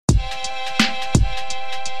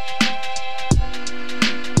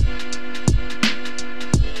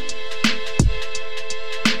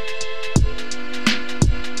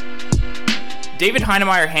David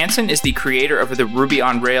Heinemeier Hansson is the creator of the Ruby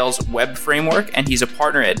on Rails web framework, and he's a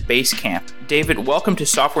partner at Basecamp. David, welcome to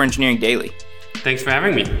Software Engineering Daily. Thanks for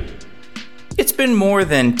having me. It's been more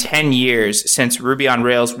than 10 years since Ruby on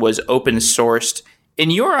Rails was open sourced. In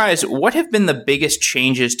your eyes, what have been the biggest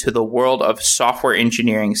changes to the world of software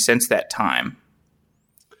engineering since that time?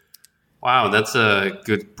 Wow, that's a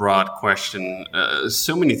good broad question.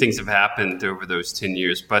 So many things have happened over those 10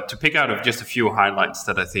 years, but to pick out of just a few highlights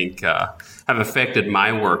that I think have affected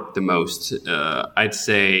my work the most, I'd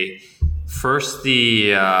say first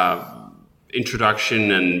the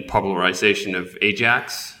introduction and popularization of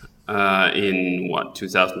Ajax in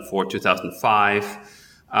 2004, 2005,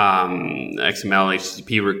 XML,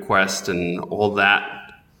 HTTP request and all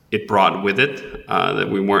that it brought with it,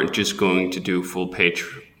 that we weren't just going to do full page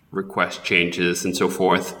request changes and so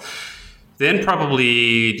forth. Then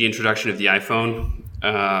probably the introduction of the iPhone,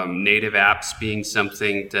 native apps being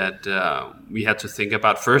something that we had to think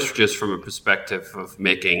about first, just from a perspective of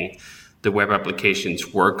making the web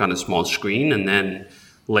applications work on a small screen, and then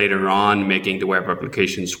later on making the web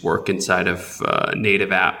applications work inside of native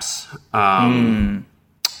apps. On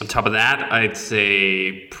top of that, I'd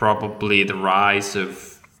say probably the rise of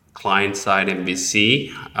client-side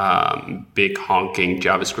MVC, big honking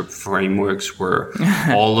JavaScript frameworks where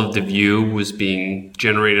all of the view was being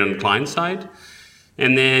generated on the client side.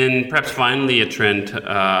 And then perhaps finally a trend, the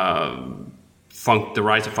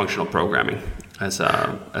rise of functional programming as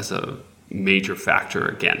a major factor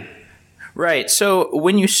again. Right. So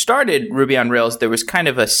when you started Ruby on Rails, there was kind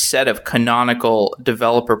of a set of canonical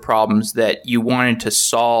developer problems that you wanted to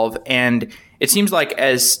solve. And it seems like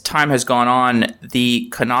as time has gone on, the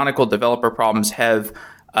canonical developer problems have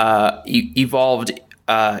evolved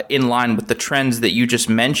in line with the trends that you just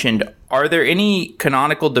mentioned. Are there any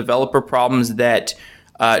canonical developer problems that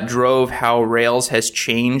drove how Rails has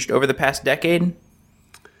changed over the past decade?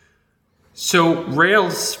 So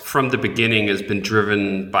Rails from the beginning has been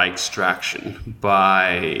driven by extraction,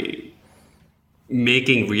 by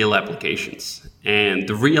making real applications. And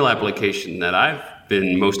the real application that I've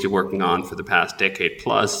been mostly working on for the past decade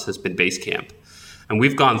plus has been Basecamp. And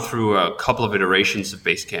we've gone through a couple of iterations of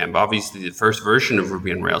Basecamp. Obviously, the first version of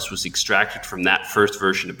Ruby on Rails was extracted from that first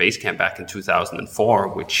version of Basecamp back in 2004,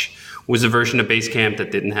 which was a version of Basecamp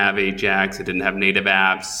that didn't have Ajax, it didn't have native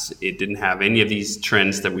apps, it didn't have any of these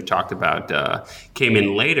trends that we talked about, came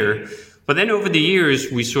in later. But then over the years,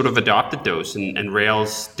 we sort of adopted those and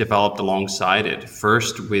Rails developed alongside it.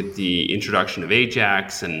 First with the introduction of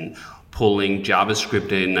Ajax and pulling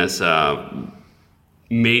JavaScript in as a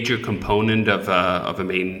major component of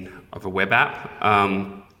a web app,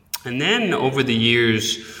 and then over the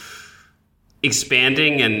years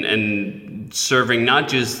expanding and serving not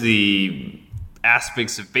just the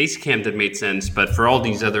aspects of Basecamp that made sense, but for all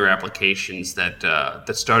these other applications that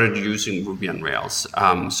started using Ruby on Rails.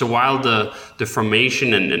 So while the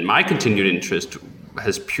formation and my continued interest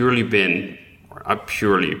has primarily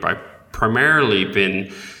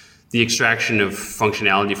been the extraction of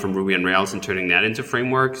functionality from Ruby on Rails and turning that into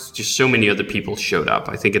frameworks, just so many other people showed up.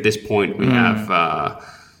 I think at this point we have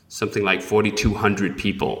something like 4,200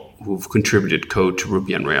 people who've contributed code to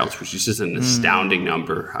Ruby on Rails, which is just an astounding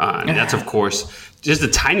number. And that's, of course, just a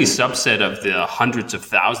tiny subset of the hundreds of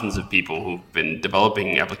thousands of people who've been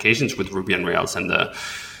developing applications with Ruby on Rails and the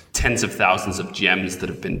tens of thousands of gems that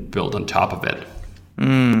have been built on top of it.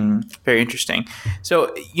 Very interesting.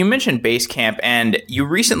 So you mentioned Basecamp, and you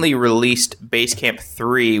recently released Basecamp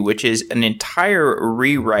 3, which is an entire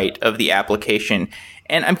rewrite of the application.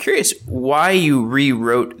 And I'm curious why you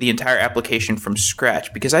rewrote the entire application from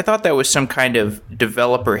scratch, because I thought that was some kind of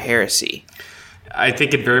developer heresy. I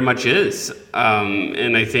think it very much is.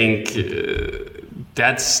 And I think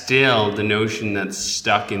that's still the notion that's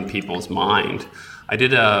stuck in people's mind. I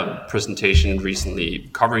did a presentation recently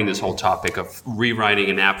covering this whole topic of rewriting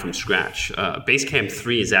an app from scratch. Basecamp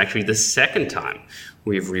 3 is actually the second time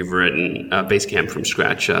we've rewritten Basecamp from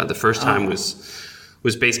scratch. The first time was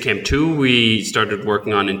Basecamp 2 we started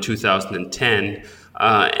working on in 2010.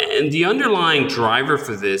 And the underlying driver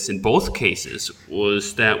for this in both cases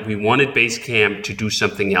was that we wanted Basecamp to do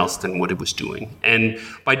something else than what it was doing. And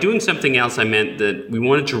by doing something else, I meant that we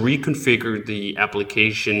wanted to reconfigure the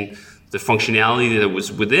application, the functionality that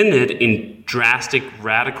was within it in drastic,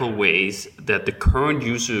 radical ways that the current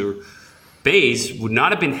user base would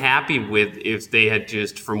not have been happy with if they had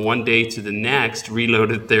just from one day to the next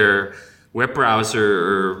reloaded their web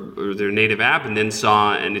browser or their native app and then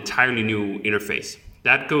saw an entirely new interface.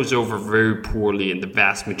 That goes over very poorly in the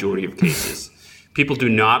vast majority of cases. People do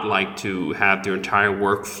not like to have their entire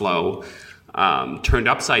workflow turned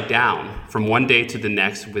upside down from one day to the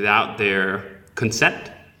next without their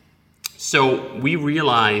consent. So we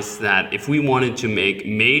realized that if we wanted to make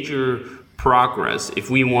major progress, if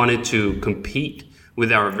we wanted to compete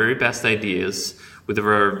with our very best ideas, with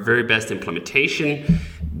our very best implementation,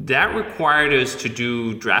 that required us to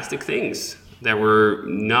do drastic things that were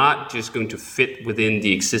not just going to fit within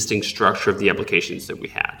the existing structure of the applications that we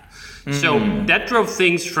had. So that drove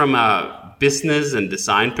things from a business and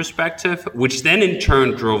design perspective, which then in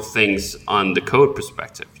turn drove things on the code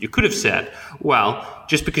perspective. You could have said, well,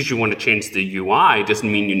 just because you want to change the UI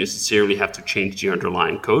doesn't mean you necessarily have to change the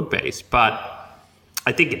underlying code base, but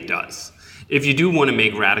I think it does. If you do want to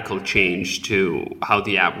make radical change to how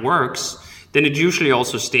the app works, then it usually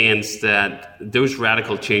also stands that those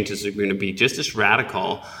radical changes are going to be just as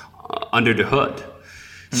radical under the hood.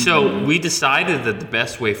 So we decided that the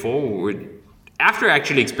best way forward, after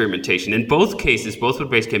actually experimentation, in both cases, both with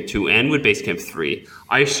Basecamp 2 and with Basecamp 3,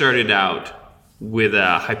 I started out with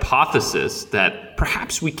a hypothesis that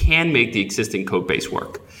perhaps we can make the existing code base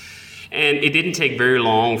work. And it didn't take very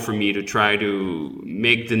long for me to try to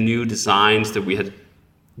make the new designs that we had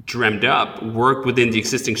dreamt up work within the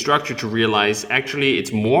existing structure to realize actually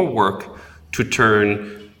it's more work to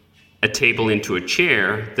turn a table into a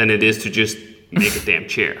chair than it is to just make a damn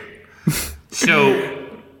chair. So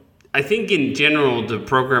I think in general, the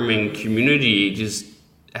programming community just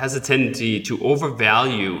has a tendency to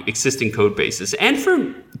overvalue existing code bases. And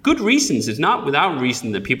for good reasons. It's not without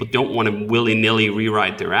reason that people don't want to willy-nilly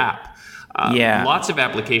rewrite their app. Lots of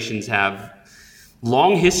applications have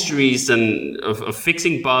long histories of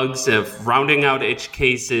fixing bugs, of rounding out edge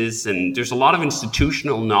cases, and there's a lot of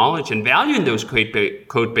institutional knowledge and value in those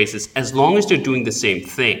code bases as long as they're doing the same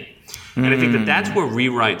thing. And I think that's where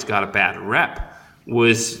rewrites got a bad rep,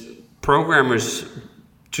 was programmers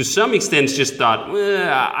to some extent just thought,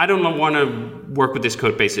 I don't want to work with this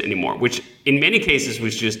code base anymore, which in many cases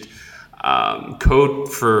was just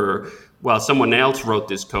code for, well, someone else wrote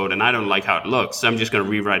this code and I don't like how it looks, so I'm just going to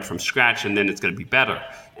rewrite from scratch and then it's going to be better.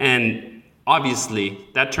 And obviously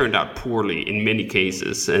that turned out poorly in many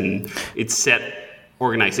cases, and it set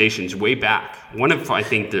organizations way back. One of, I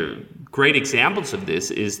think, the great examples of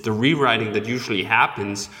this is the rewriting that usually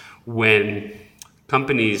happens when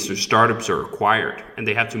companies or startups are acquired and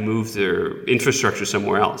they have to move their infrastructure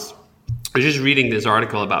somewhere else. I was just reading this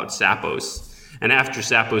article about Zappos. And after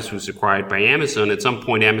Zappos was acquired by Amazon, at some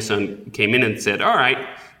point Amazon came in and said, all right,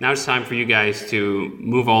 now it's time for you guys to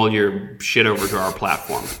move all your shit over to our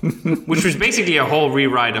platform, which was basically a whole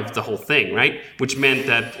rewrite of the whole thing, right? Which meant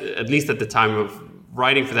that, at least at the time of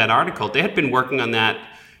writing for that article, they had been working on that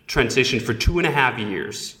transition for 2.5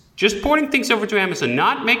 years. Just porting things over to Amazon,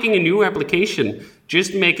 not making a new application,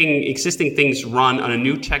 just making existing things run on a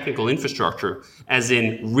new technical infrastructure, as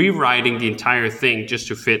in rewriting the entire thing just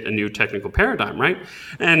to fit a new technical paradigm, right?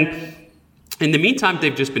 And in the meantime,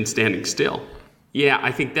 they've just been standing still. Yeah,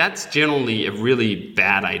 I think that's generally a really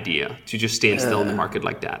bad idea, to just stand still in the market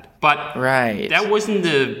like that. But that wasn't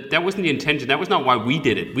the intention. That was not why we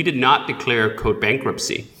did it. We did not declare code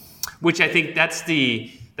bankruptcy, which I think that's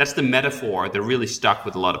the metaphor that really stuck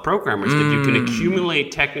with a lot of programmers, that you can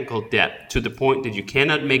accumulate technical debt to the point that you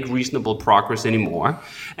cannot make reasonable progress anymore.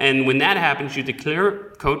 And when that happens, you declare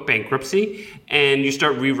code bankruptcy and you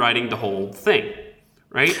start rewriting the whole thing,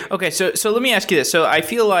 right? Okay, so let me ask you this. So I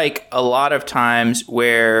feel like a lot of times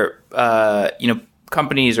where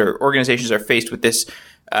companies or organizations are faced with this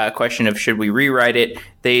question of should we rewrite it,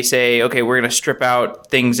 they say, okay, we're going to strip out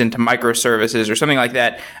things into microservices or something like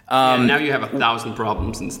that. Now you have 1,000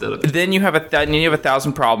 problems instead of. Then you have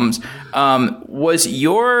 1,000 problems. Was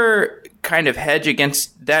your kind of hedge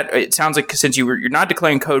against that? It sounds like since you're not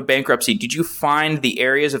declaring code bankruptcy, did you find the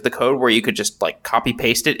areas of the code where you could just like copy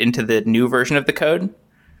paste it into the new version of the code?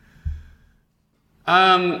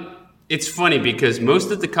 It's funny because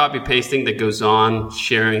most of the copy pasting that goes on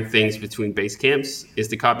sharing things between Basecamps is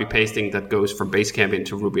the copy pasting that goes from Basecamp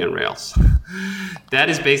into Ruby on Rails. That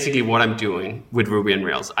is basically what I'm doing with Ruby on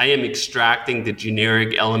Rails. I am extracting the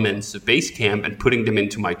generic elements of Basecamp and putting them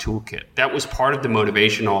into my toolkit. That was part of the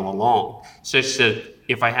motivation all along, such that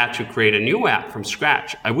if I had to create a new app from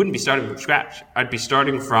scratch, I wouldn't be starting from scratch. I'd be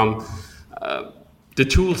starting from the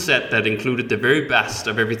tool set that included the very best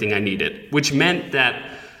of everything I needed, which meant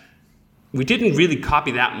that we didn't really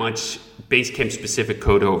copy that much Basecamp specific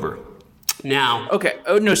code over. Now, okay.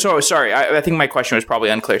 Oh no, sorry. I think my question was probably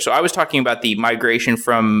unclear. So I was talking about the migration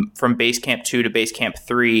from Basecamp 2 to Basecamp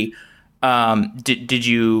 3. Did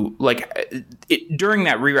you during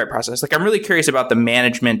that rewrite process? Like, I'm really curious about the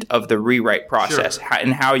management of the rewrite process. Sure.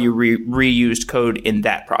 And how you reused code in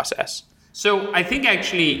that process. So I think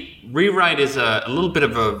actually rewrite is a little bit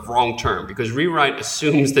of a wrong term, because rewrite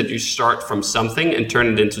assumes that you start from something and turn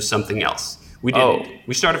it into something else. We didn't.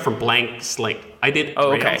 We started from blank slate. I did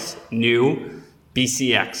Rails, new,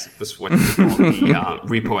 BCX was what we called the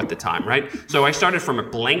repo at the time, right? So I started from a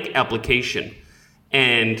blank application,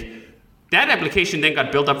 and that application then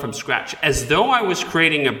got built up from scratch, as though I was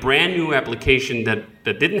creating a brand new application that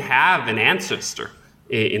didn't have an ancestor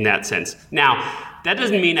in that sense. Now, that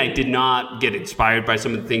doesn't mean I did not get inspired by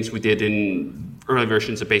some of the things we did in early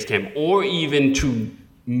versions of Basecamp, or even to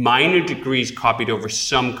minor degrees copied over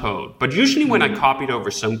some code. But usually when I copied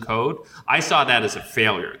over some code, I saw that as a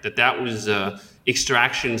failure, that was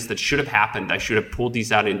extractions that should have happened. I should have pulled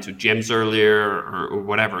these out into gems earlier or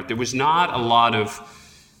whatever. There was not a lot of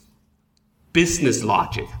business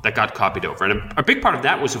logic that got copied over. And a big part of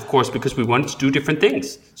that was, of course, because we wanted to do different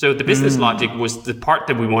things. So the business logic was the part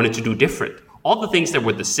that we wanted to do different. All the things that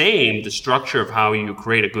were the same, the structure of how you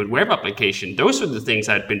create a good web application, those are the things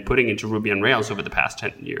I'd been putting into Ruby on Rails over the past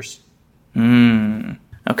 10 years.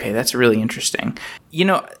 Okay, that's really interesting.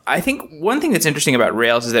 I think one thing that's interesting about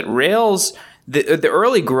Rails is that Rails, the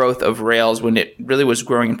early growth of Rails, when it really was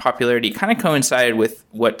growing in popularity, kind of coincided with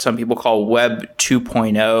what some people call Web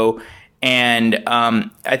 2.0. And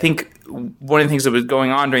I think one of the things that was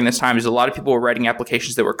going on during this time is a lot of people were writing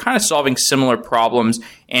applications that were kind of solving similar problems,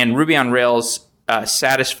 and Ruby on Rails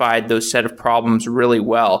satisfied those set of problems really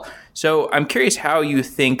well. So I'm curious how you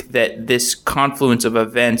think that this confluence of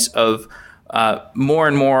events of more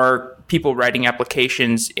and more people writing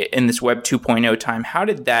applications in this Web 2.0 time, how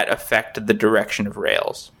did that affect the direction of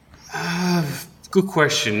Rails? Good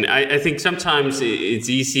question. I think sometimes it's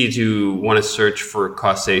easy to want to search for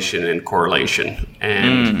causation and correlation.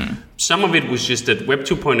 And some of it was just that Web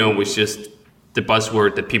 2.0 was just the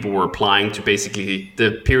buzzword that people were applying to basically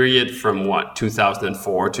the period from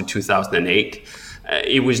 2004 to 2008.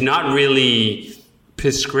 It was not really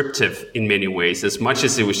prescriptive in many ways, as much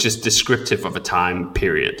as it was just descriptive of a time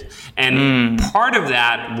period. And part of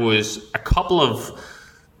that was a couple of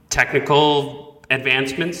technical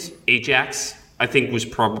advancements. Ajax, I think, was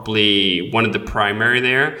probably one of the primary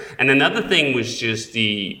there. And another thing was just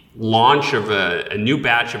the launch of a new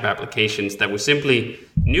batch of applications that was simply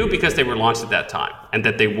new because they were launched at that time, and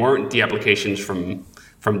that they weren't the applications from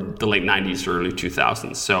the late 90s or early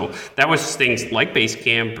 2000s. So that was things like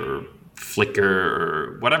Basecamp or Flickr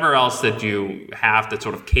or whatever else that you have that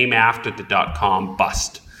sort of came after the .com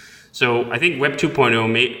bust. So I think Web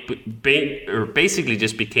 2.0 basically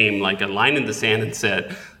just became like a line in the sand and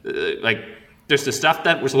said, there's the stuff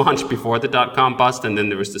that was launched before the .com bust, and then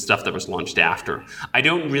there was the stuff that was launched after. I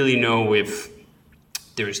don't really know if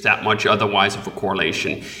there's that much otherwise of a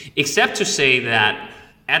correlation, except to say that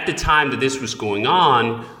at the time that this was going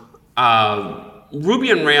on,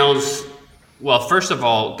 Ruby on Rails, well, first of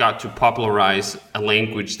all, got to popularize a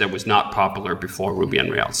language that was not popular before Ruby on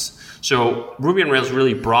Rails. So Ruby on Rails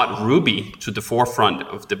really brought Ruby to the forefront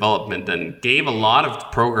of development and gave a lot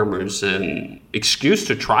of programmers an excuse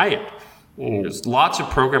to try it. There's lots of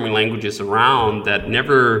programming languages around that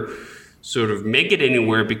never sort of make it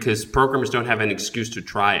anywhere because programmers don't have an excuse to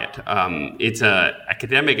try it. It's an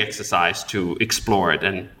academic exercise to explore it,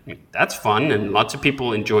 and that's fun, and lots of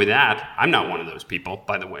people enjoy that. I'm not one of those people,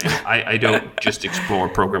 by the way. I don't just explore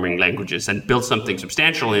programming languages and build something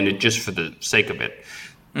substantial in it just for the sake of it.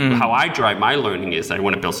 How I drive my learning is I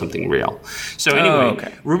want to build something real. So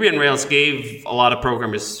anyway, Ruby on Rails gave a lot of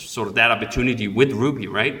programmers sort of that opportunity with Ruby,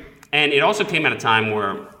 right? And it also came at a time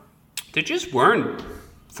where there just weren't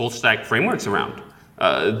full stack frameworks around.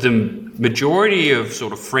 The majority of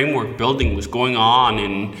sort of framework building was going on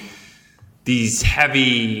in these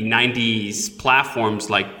heavy 90s platforms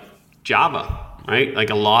like Java, right? Like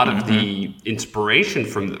a lot of the inspiration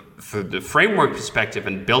from the framework perspective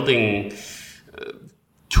and building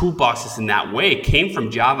toolboxes in that way came from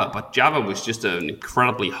Java, but Java was just an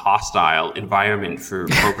incredibly hostile environment for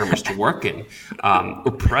programmers to work in,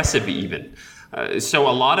 oppressive even. So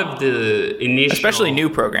a lot of the initial... Especially new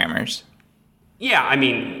programmers. Yeah, I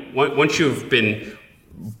mean, once you've been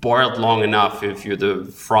boiled long enough, if you're the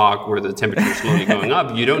frog where the temperature is slowly going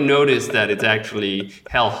up, you don't notice that it's actually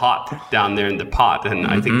hell hot down there in the pot. And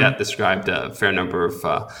I think that described a fair number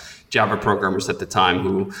of Java programmers at the time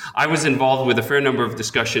who... I was involved with a fair number of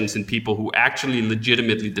discussions and people who actually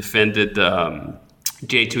legitimately defended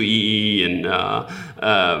J2EE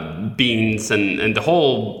and Beans and the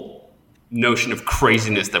whole notion of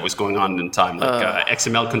craziness that was going on in time, like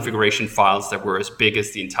XML configuration files that were as big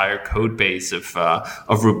as the entire code base of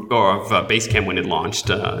Basecamp when it launched,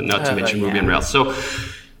 not to mention Ruby on Rails. So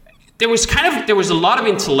there was a lot of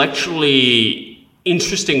intellectually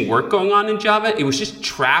interesting work going on in Java. It was just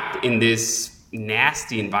trapped in this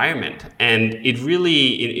nasty environment. And it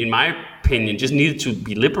really, in my opinion, just needed to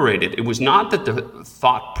be liberated. It was not that the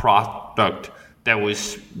thought product that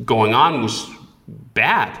was going on was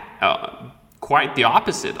bad. Quite the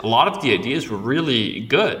opposite. A lot of the ideas were really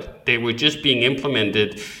good. They were just being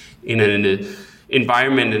implemented in an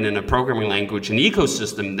environment and in a programming language, an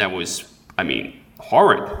ecosystem that was,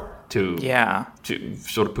 horrid to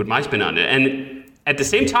sort of put my spin on it. And at the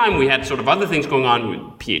same time, we had sort of other things going on with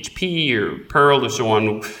PHP or Perl or so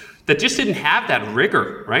on that just didn't have that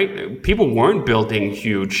rigor, right? People weren't building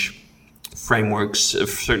huge frameworks,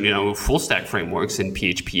 certainly, full stack frameworks in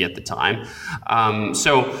PHP at the time.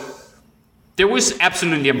 So there was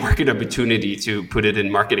absolutely a market opportunity, to put it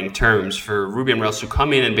in marketing terms, for Ruby on Rails to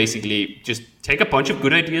come in and basically just take a bunch of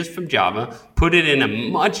good ideas from Java, put it in a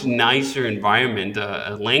much nicer environment,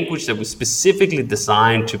 a language that was specifically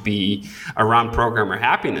designed to be around programmer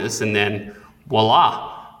happiness, and then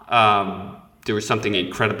voila, there was something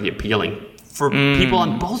incredibly appealing for people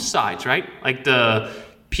on both sides, right? Like the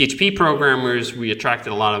PHP programmers, we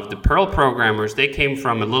attracted a lot of the Perl programmers. They came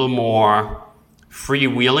from a little more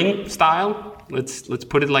freewheeling style, let's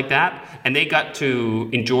put it like that, and they got to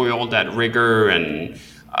enjoy all that rigor and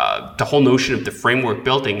the whole notion of the framework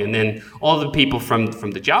building. And then all the people from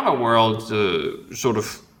the Java world sort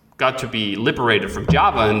of got to be liberated from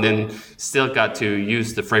Java, and then still got to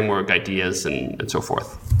use the framework ideas and so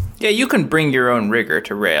forth. Yeah, you can bring your own rigor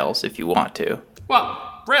to Rails if you want to.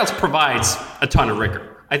 Well, Rails provides a ton of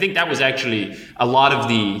rigor. I think that was actually a lot of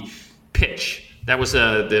the pitch. That was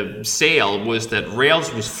the sale, was that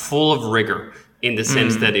Rails was full of rigor, in the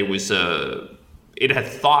sense that it had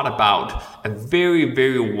thought about a very,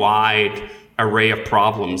 very wide array of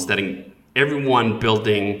problems that everyone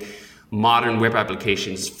building modern web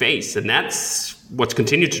applications face. And that's what's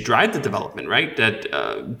continued to drive the development, right? That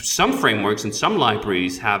some frameworks and some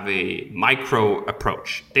libraries have a micro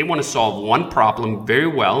approach. They want to solve one problem very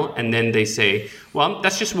well, and then they say, well,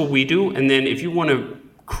 that's just what we do. And then if you want to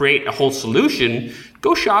create a whole solution,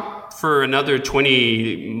 go shop for another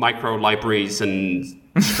 20 micro libraries and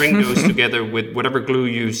string those together with whatever glue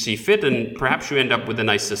you see fit, and perhaps you end up with a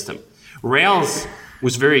nice system. Rails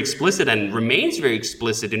was very explicit, and remains very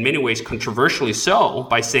explicit, in many ways controversially so,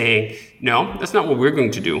 by saying, no, that's not what we're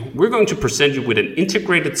going to do. We're going to present you with an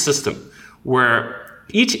integrated system where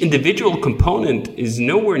each individual component is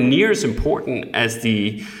nowhere near as important as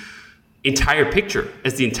the entire picture,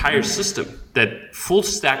 as the entire system. That full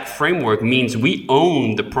stack framework means we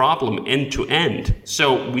own the problem end to end.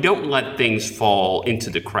 So we don't let things fall into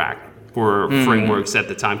the crack, where frameworks at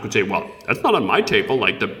the time could say, well, that's not on my table.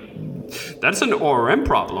 That's an ORM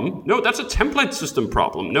problem. No, that's a template system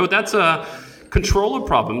problem. No, that's a controller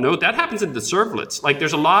problem. No, that happens in the servlets.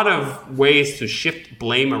 There's a lot of ways to shift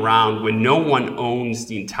blame around when no one owns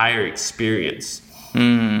the entire experience.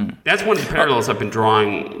 That's one of the parallels I've been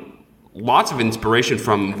drawing lots of inspiration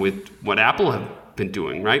from with what Apple have been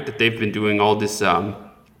doing, right? That they've been doing all this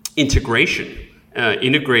integration,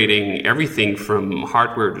 integrating everything from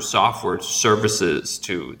hardware to software to services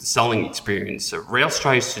to the selling experience. Rails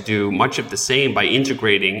tries to do much of the same by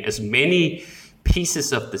integrating as many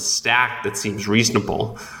pieces of the stack that seems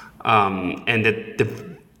reasonable, and that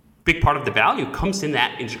the big part of the value comes in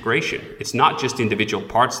that integration. It's not just individual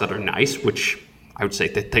parts that are nice, which I would say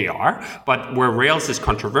that they are, but where Rails is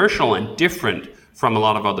controversial and different from a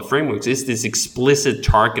lot of other frameworks is this explicit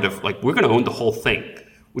target of we're going to own the whole thing,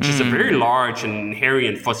 which is a very large and hairy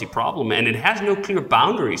and fuzzy problem, and it has no clear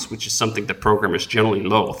boundaries, which is something that programmers generally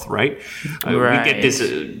loathe, right? We get this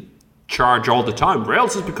charge all the time.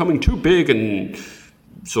 Rails is becoming too big and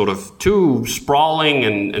sort of too sprawling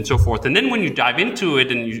and so forth. And then when you dive into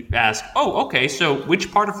it and you ask, oh, okay, so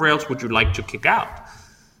which part of Rails would you like to kick out?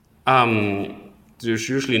 There's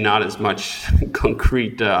usually not as much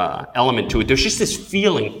concrete element to it. There's just this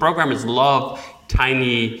feeling. Programmers love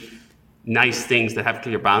tiny, nice things that have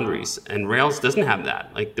clear boundaries, and Rails doesn't have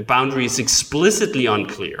that. The boundary is explicitly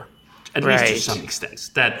unclear, at least to some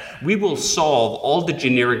extent, that we will solve all the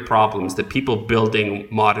generic problems that people building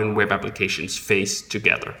modern web applications face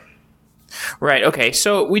together. Right. Okay.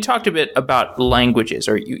 So we talked a bit about languages,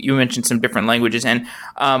 or you mentioned some different languages, and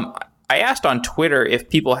I asked on Twitter if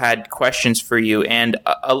people had questions for you, and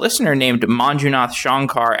a listener named Manjunath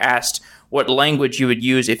Shankar asked what language you would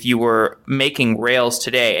use if you were making Rails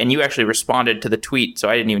today, and you actually responded to the tweet, so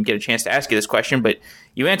I didn't even get a chance to ask you this question, but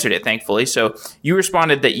you answered it, thankfully. So you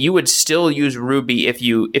responded that you would still use Ruby if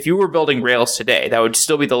you were building Rails today. That would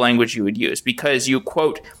still be the language you would use, because you,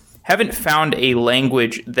 quote, haven't found a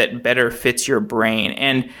language that better fits your brain.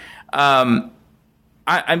 And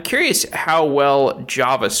I'm curious how well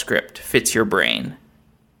JavaScript fits your brain.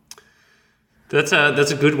 That's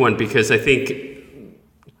a good one, because I think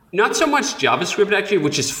not so much JavaScript actually,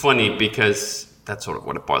 which is funny because that's sort of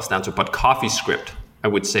what it boils down to. But CoffeeScript, I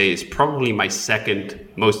would say, is probably my second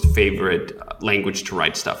most favorite language to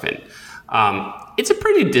write stuff in. It's a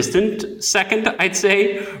pretty distant second, I'd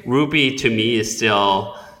say. Ruby to me is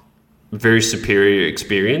still a very superior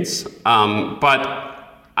experience, but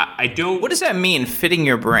I don't. What does that mean, fitting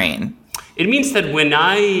your brain? It means that when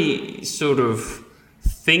I sort of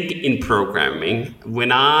think in programming,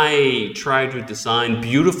 when I try to design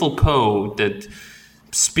beautiful code that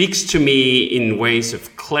speaks to me in ways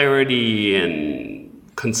of clarity and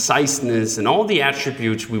conciseness and all the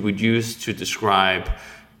attributes we would use to describe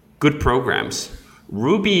good programs,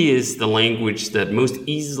 Ruby is the language that most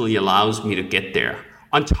easily allows me to get there.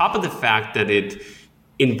 On top of the fact that it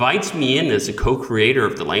invites me in as a co-creator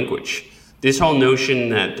of the language. This whole notion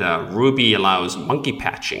that Ruby allows monkey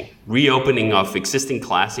patching, reopening of existing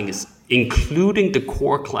classing, including the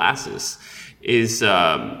core classes, is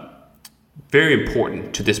very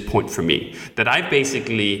important to this point for me. That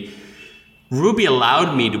Ruby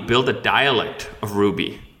allowed me to build a dialect of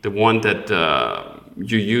Ruby, the one that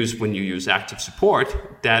you use when you use active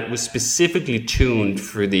support, that was specifically tuned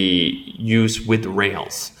for the use with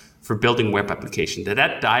Rails, for building web application.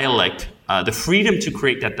 That dialect, the freedom to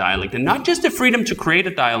create that dialect, and not just the freedom to create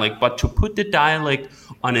a dialect, but to put the dialect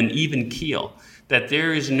on an even keel, that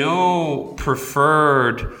there is no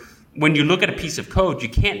preferred. When you look at a piece of code, you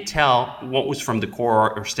can't tell what was from the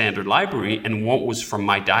core or standard library and what was from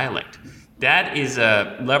my dialect. That is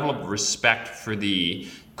a level of respect for the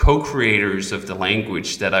co-creators of the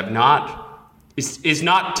language that is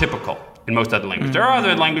not typical in most other languages. There are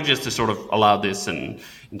other languages to sort of allow this, and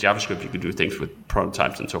in JavaScript you can do things with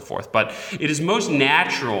prototypes and so forth. But it is most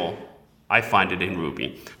natural, I find it, in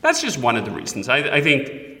Ruby. That's just one of the reasons. I think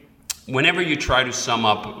whenever you try to sum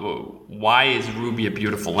up why is Ruby a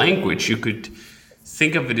beautiful language, you could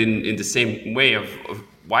think of it in the same way of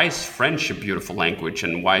why is French a beautiful language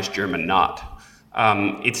and why is German not?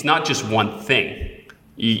 It's not just one thing.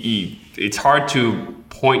 It's hard to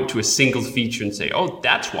point to a single feature and say, oh,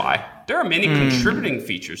 that's why. There are many contributing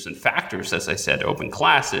features and factors, as I said, open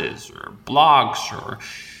classes or blogs, or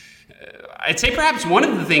I'd say perhaps one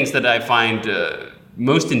of the things that I find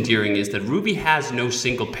most endearing is that Ruby has no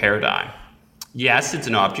single paradigm. Yes, it's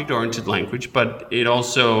an object-oriented language, but it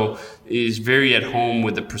also is very at home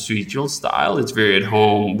with a procedural style. It's very at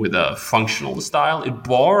home with a functional style. It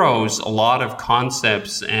borrows a lot of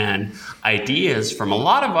concepts and ideas from a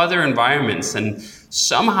lot of other environments and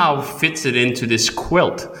somehow fits it into this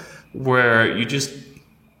quilt where you just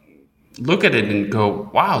look at it and go,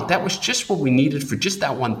 wow, that was just what we needed for just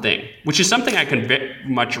that one thing, which is something I can very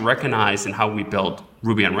much recognize in how we build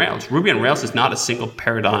Ruby on Rails. Ruby on Rails is not a single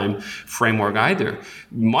paradigm framework either.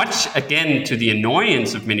 Much, again, to the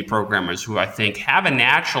annoyance of many programmers who I think have a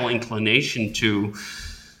natural inclination to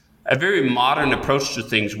a very modern approach to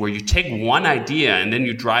things where you take one idea and then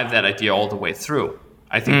you drive that idea all the way through.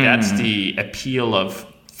 I think that's the appeal of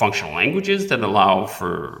functional languages that allow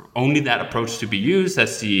for only that approach to be used.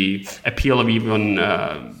 That's the appeal of even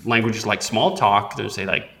languages like Smalltalk that say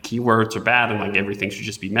like keywords are bad and like everything should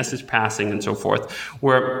just be message passing and so forth,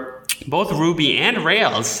 where both Ruby and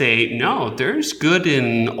Rails say, no, there's good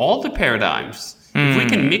in all the paradigms. If we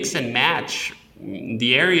can mix and match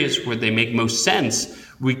the areas where they make most sense,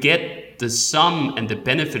 we get the sum and the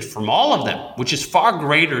benefit from all of them, which is far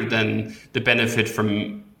greater than the benefit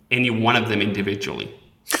from any one of them individually.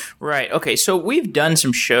 Right. Okay. So we've done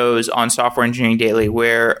some shows on Software Engineering Daily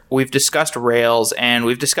where we've discussed Rails, and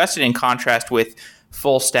we've discussed it in contrast with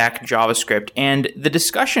full stack JavaScript. And the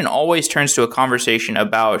discussion always turns to a conversation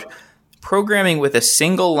about programming with a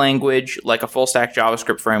single language like a full stack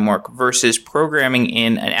JavaScript framework versus programming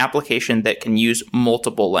in an application that can use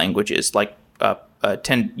multiple languages, like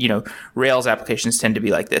Rails applications tend to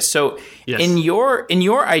be like this. So yes. in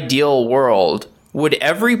your ideal world, would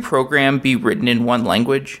every program be written in one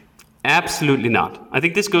language? Absolutely not. I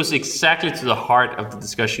think this goes exactly to the heart of the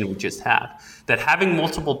discussion we just had, that having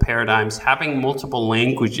multiple paradigms, having multiple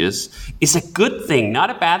languages is a good thing, not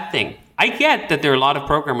a bad thing. I get that there are a lot of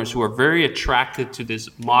programmers who are very attracted to this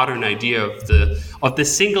modern idea of the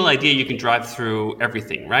single idea you can drive through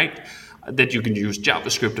everything, right? That you can use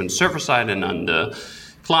JavaScript on the server side and on the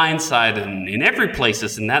client side and in every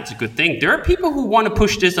places, and that's a good thing. There are people who want to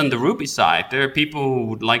push this on the Ruby side. There are people who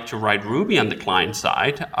would like to write Ruby on the client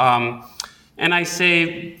side. And I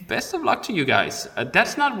say, best of luck to you guys.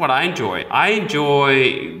 That's not what I enjoy. I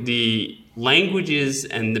enjoy the languages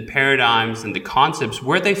and the paradigms and the concepts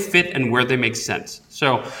where they fit and where they make sense.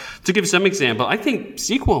 So to give some example, I think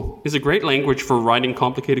SQL is a great language for writing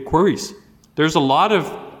complicated queries. There's a lot of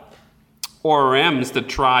ORMs that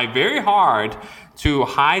try very hard to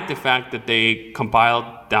hide the fact that they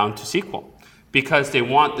compile down to SQL because they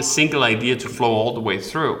want the single idea to flow all the way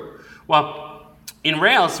through. Well, in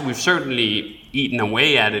Rails, we've certainly eaten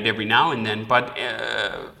away at it every now and then, but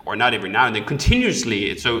or not every now and then,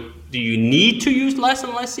 continuously. So do you need to use less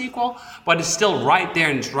and less SQL? But it's still right there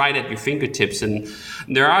and it's right at your fingertips. And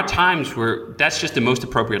there are times where that's just the most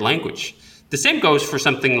appropriate language. The same goes for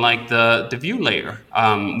something like the view layer.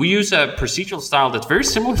 We use a procedural style that's very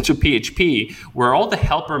similar to PHP, where all the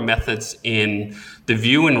helper methods in the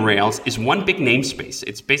view in Rails is one big namespace.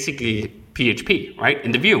 It's basically PHP, right,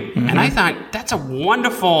 in the view. Mm-hmm. And I thought that's a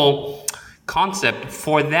wonderful concept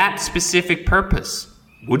for that specific purpose.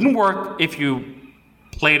 Wouldn't work if you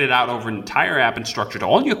played it out over an entire app and structured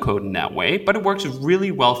all your code in that way, but it works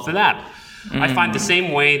really well for that. I find the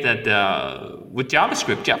same way that with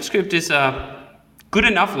JavaScript. JavaScript is a good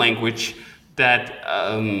enough language that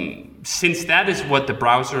since that is what the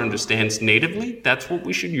browser understands natively, that's what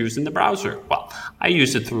we should use in the browser. Well, I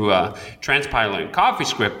use it through Transpiler and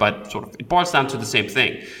CoffeeScript, but sort of it boils down to the same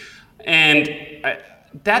thing. And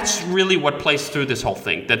that's really what plays through this whole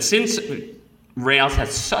thing, that since Rails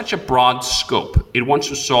has such a broad scope, it wants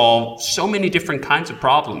to solve so many different kinds of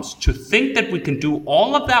problems, to think that we can do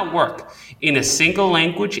all of that work in a single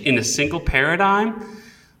language, in a single paradigm,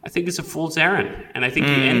 I think it's a fool's errand. And I think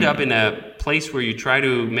you end up in a place where you try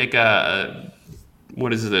to make a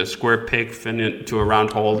square peg fit into a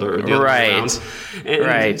round hole or the other way around.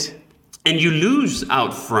 Right. And you lose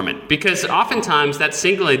out from it, because oftentimes that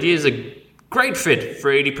single idea is a great fit for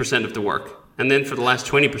 80% of the work. And then for the last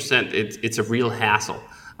 20%, it's a real hassle.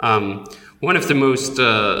 One of the most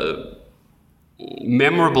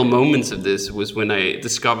memorable moments of this was when I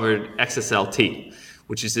discovered XSLT,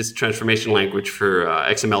 which is this transformation language for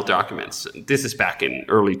XML documents. This is back in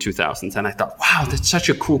early 2000s, and I thought, wow, that's such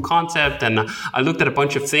a cool concept. And I looked at a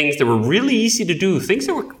bunch of things that were really easy to do, things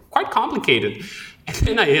that were quite complicated. And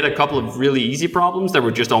then I hit a couple of really easy problems that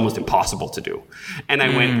were just almost impossible to do. And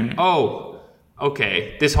I went,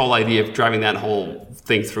 okay, this whole idea of driving that whole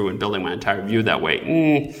thing through and building my entire view that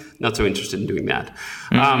way, not so interested in doing that.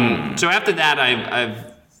 So after that,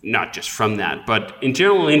 I've not just from that, but in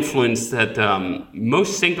general influenced that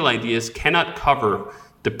most single ideas cannot cover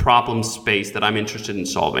the problem space that I'm interested in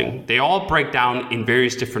solving. They all break down in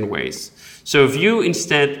various different ways. So if you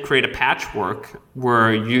instead create a patchwork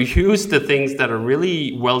where you use the things that are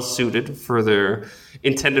really well suited for their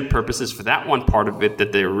intended purposes for that one part of it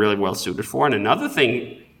that they're really well suited for, and another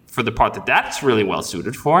thing for the part that that's really well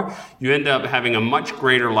suited for, you end up having a much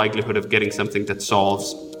greater likelihood of getting something that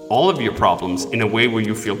solves all of your problems in a way where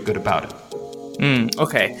you feel good about it.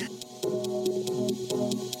 Okay.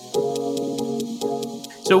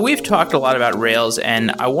 So we've talked a lot about Rails,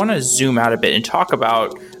 and I want to zoom out a bit and talk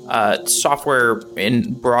about software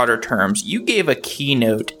in broader terms. You gave a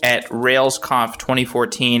keynote at RailsConf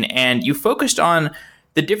 2014, and you focused on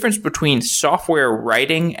the difference between software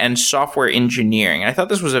writing and software engineering. And I thought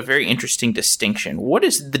this was a very interesting distinction. What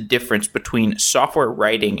is the difference between software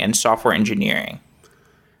writing and software engineering?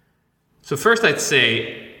 So first I'd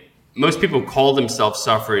say most people who call themselves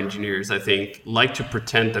software engineers, I think, like to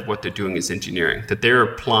pretend that what they're doing is engineering, that they're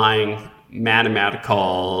applying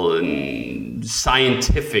mathematical and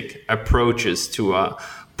scientific approaches to a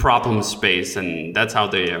problem space, and that's how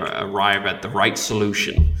they arrive at the right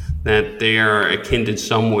solution. That they are akin in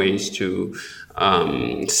some ways to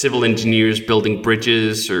civil engineers building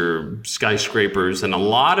bridges or skyscrapers, and a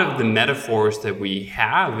lot of the metaphors that we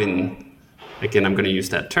have in, again, I'm going to use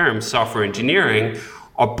that term, software engineering,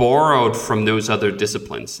 are borrowed from those other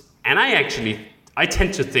disciplines. And I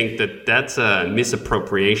tend to think that that's a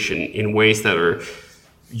misappropriation in ways that are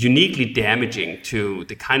uniquely damaging to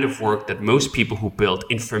the kind of work that most people who build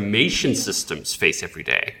information systems face every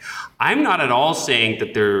day. I'm not at all saying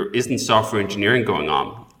that there isn't software engineering going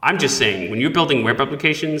on. I'm just saying when you're building web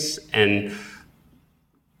applications, and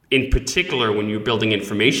in particular when you're building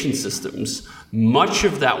information systems, much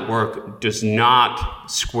of that work does not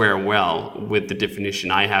square well with the definition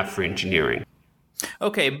I have for engineering.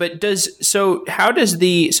 Okay, but this is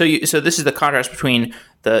the contrast between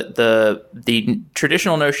the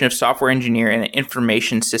traditional notion of software engineer and an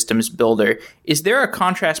information systems builder. Is there a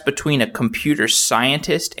contrast between a computer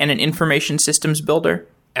scientist and an information systems builder?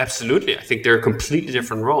 Absolutely. I think there are completely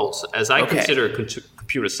different roles. As I consider a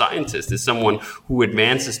computer scientist is someone who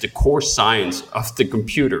advances the core science of the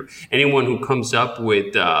computer. Anyone who comes up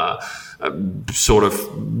with sort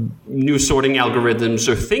of new sorting algorithms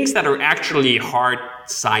or things that are actually hard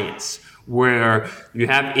science, where you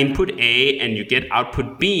have input A and you get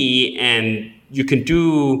output B, and you can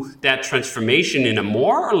do that transformation in a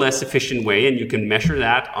more or less efficient way, and you can measure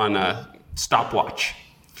that on a stopwatch.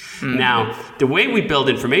 Now, the way we build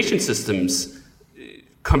information systems,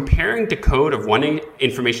 comparing the code of one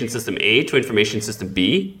information system A to information system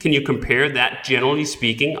B, can you compare that, generally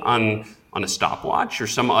speaking, on a stopwatch or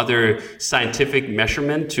some other scientific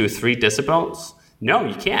measurement to 3 decibels? No,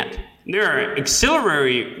 you can't. There are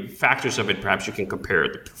auxiliary factors of it. Perhaps you can compare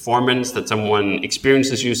the performance that someone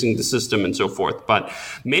experiences using the system and so forth. But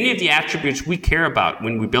many of the attributes we care about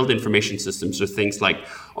when we build information systems are things like,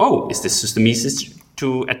 is this system easy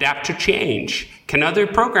to adapt to change? Can other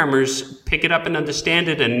programmers pick it up and understand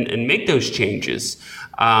it and make those changes?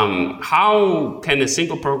 How can a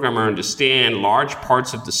single programmer understand large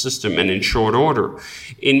parts of the system and in short order?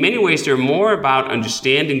 In many ways, they're more about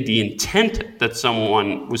understanding the intent that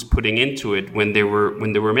someone was putting into it when they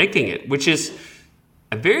were making it, which is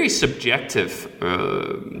a very subjective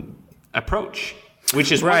approach,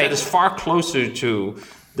 which is one that is far closer to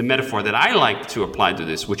the metaphor that I like to apply to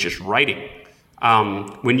this, which is writing.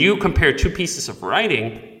 When you compare 2 pieces of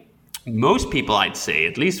writing, most people, I'd say,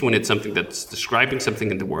 at least when it's something that's describing something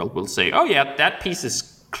in the world, will say, that piece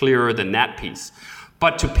is clearer than that piece.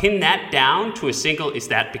 But to pin that down to a single, is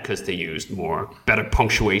that because they used better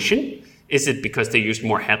punctuation? Is it because they used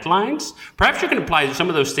more headlines? Perhaps you can apply some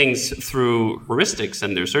of those things through heuristics,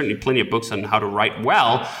 and there's certainly plenty of books on how to write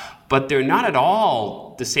well, but they're not at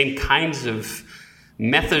all the same kinds of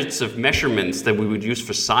methods of measurements that we would use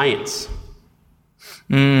for science.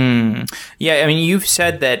 Yeah, I mean, you've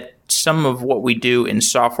said that some of what we do in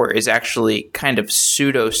software is actually kind of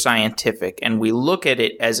pseudo-scientific, and we look at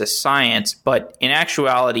it as a science, but in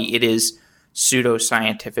actuality, it is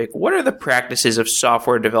pseudo-scientific. What are the practices of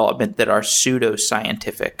software development that are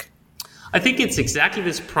pseudo-scientific? I think it's exactly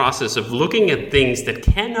this process of looking at things that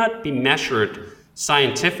cannot be measured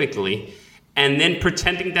scientifically and then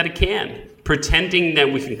pretending that it can, pretending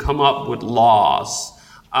that we can come up with laws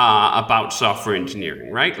about software engineering,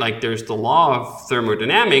 right? Like there's the law of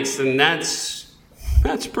thermodynamics, and that's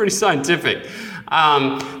pretty scientific.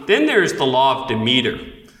 Then there's the law of Demeter,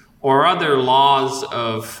 or other laws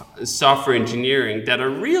of software engineering that are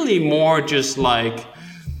really more just like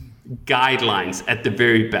guidelines at the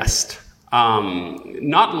very best.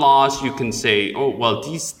 Not laws you can say,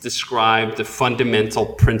 these describe the fundamental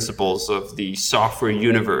principles of the software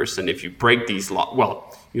universe, and if you break these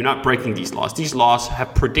laws, you're not breaking these laws. These laws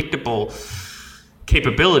have predictable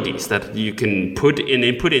capabilities that you can put in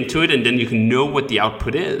input into it, and then you can know what the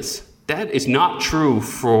output is. That is not true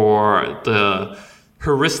for the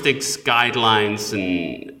heuristics, guidelines,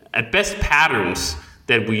 and at best patterns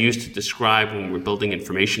that we use to describe when we're building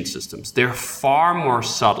information systems. They're far more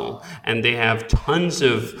subtle, and they have tons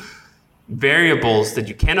of variables that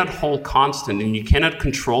you cannot hold constant and you cannot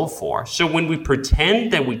control for. So when we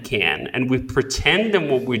pretend that we can, and we pretend that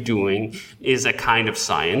what we're doing is a kind of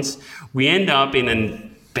science, we end up in a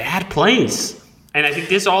bad place. And I think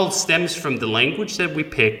this all stems from the language that we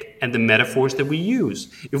pick and the metaphors that we use.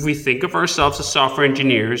 If we think of ourselves as software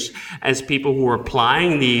engineers, as people who are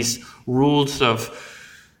applying these rules of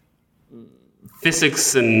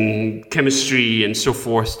physics and chemistry and so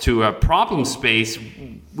forth to a problem space,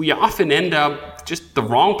 we often end up just the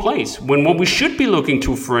wrong place, when what we should be looking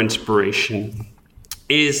to for inspiration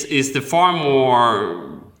is the far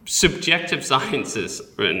more subjective sciences,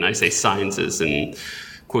 and I say sciences in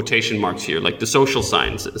quotation marks here, like the social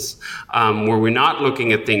sciences, where we're not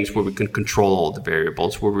looking at things where we can control all the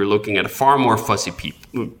variables, where we're looking at a far more fuzzy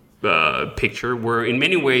picture, where in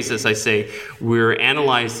many ways, as I say, we're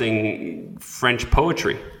analyzing French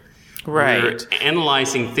poetry. Right. We're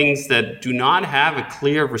analyzing things that do not have a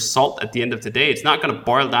clear result at the end of the day. It's not going to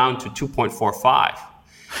boil down to 2.45.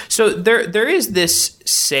 So there is this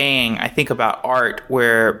saying, I think, about art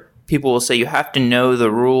where people will say you have to know the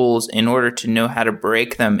rules in order to know how to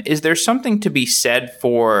break them. Is there something to be said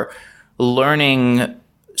for learning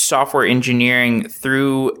software engineering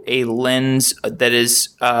through a lens that is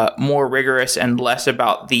more rigorous and less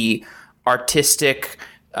about the artistic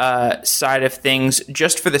side of things,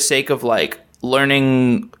 just for the sake of like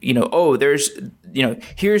learning, here's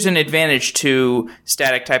an advantage to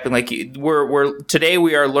static typing. Like today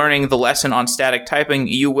we are learning the lesson on static typing.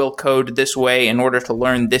 You will code this way in order to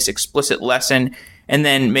learn this explicit lesson. and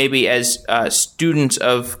then maybe as students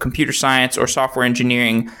of computer science or software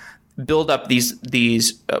engineering build up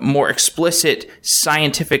these more explicit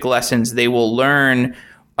scientific lessons, they will learn,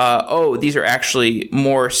 these are actually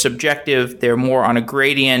more subjective, they're more on a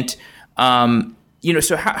gradient.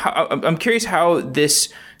 So how, I'm curious how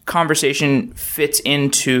this conversation fits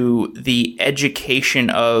into the education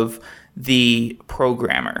of the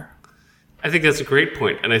programmer. I think that's a great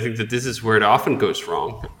point, and I think that this is where it often goes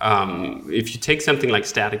wrong. If you take something like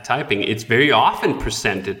static typing, it's very often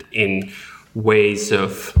presented in ways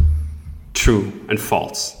of true and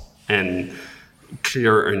false and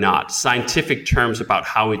clear or not, scientific terms about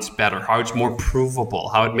how it's better, how it's more provable,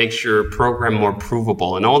 how it makes your program more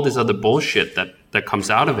provable, and all this other bullshit that comes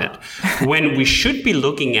out of it. When we should be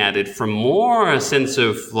looking at it from more a sense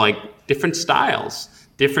of like different styles,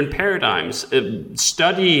 different paradigms,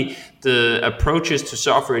 study the approaches to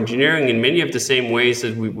software engineering in many of the same ways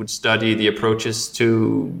that we would study the approaches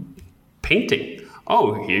to painting.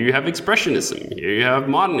 Oh, here you have expressionism, here you have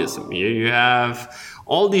modernism, here you have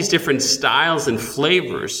all these different styles and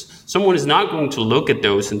flavors. Someone is not going to look at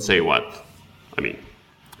those and say, what? I mean,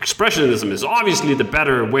 expressionism is obviously the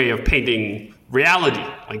better way of painting reality.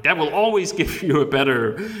 Like that will always give you a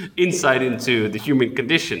better insight into the human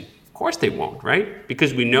condition. Of course they won't, right?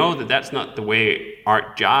 Because we know that that's not the way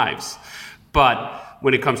art jives. But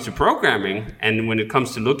when it comes to programming and when it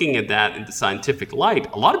comes to looking at that in the scientific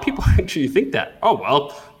light, a lot of people actually think that, oh,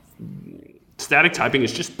 well, static typing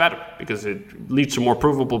is just better because it leads to more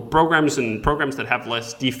provable programs and programs that have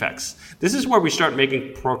less defects. This is where we start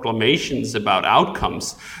making proclamations about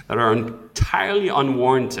outcomes that are entirely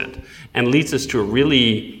unwarranted and leads us to a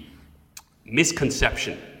really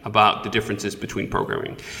misconception about the differences between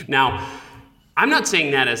programming. Now, I'm not saying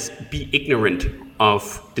that as be ignorant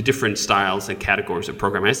of the different styles and categories of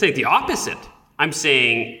programming. I say the opposite. I'm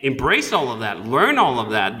saying embrace all of that, learn all of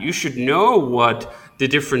that. You should know what the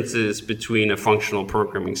differences between a functional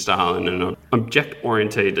programming style and an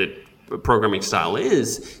object-oriented programming style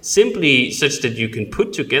is, simply such that you can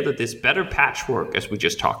put together this better patchwork as we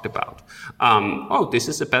just talked about. This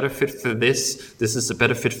is a better fit for this is a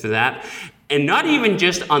better fit for that. And not even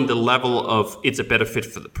just on the level of it's a better fit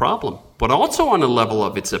for the problem, but also on a level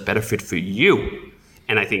of it's a better fit for you.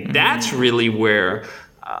 And I think that's really where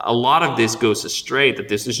a lot of this goes astray, that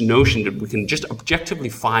there's this notion that we can just objectively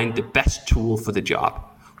find the best tool for the job.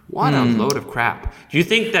 What a load of crap. Do you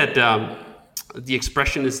think that the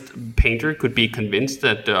expressionist painter could be convinced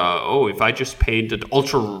that, if I just painted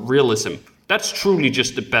ultra realism, that's truly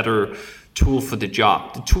just a better tool for the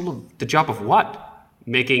job? The job of what?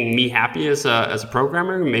 Making me happy as a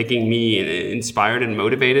programmer, making me inspired and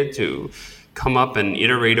motivated to come up and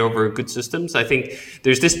iterate over good systems. I think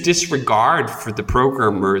there's this disregard for the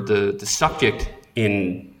programmer, the subject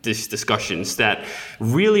in these discussions, that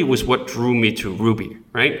really was what drew me to Ruby,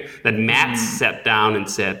 right? That Matt sat down and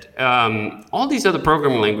said, all these other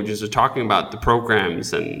programming languages are talking about the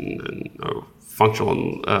programs and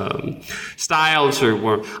functional styles,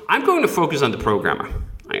 or I'm going to focus on the programmer.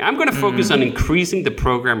 I'm going to focus on increasing the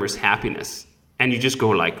programmer's happiness. And you just go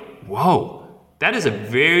like, whoa, that is a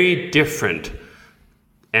very different,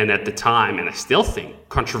 and at the time, and I still think,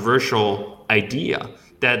 controversial idea,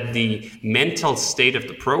 that the mental state of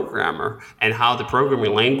the programmer and how the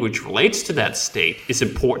programming language relates to that state is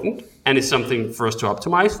important and is something for us to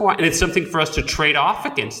optimize for, and it's something for us to trade off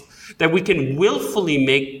against. That we can willfully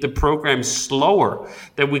make the program slower,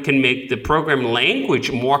 that we can make the programming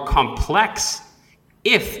language more complex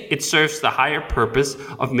if it serves the higher purpose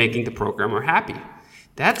of making the programmer happy.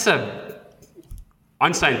 That's a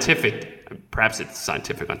unscientific, perhaps it's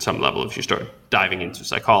scientific on some level if you start diving into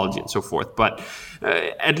psychology and so forth, but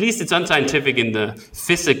at least it's unscientific in the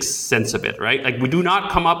physics sense of it, right? Like we do not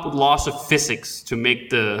come up with laws of physics to make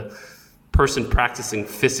the person practicing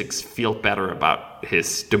physics feel better about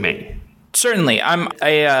his domain. Certainly,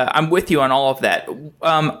 I'm with you on all of that.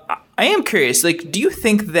 I am curious, like, do you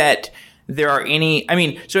think that there are any,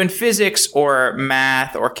 so in physics or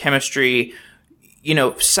math or chemistry,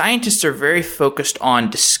 scientists are very focused on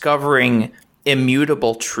discovering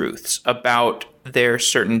immutable truths about their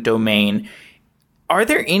certain domain. Are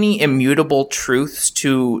there any immutable truths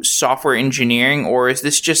to software engineering, or is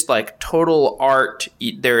this just like total art?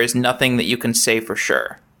 There is nothing that you can say for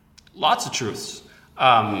sure. Lots of truths.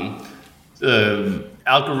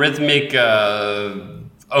 Algorithmic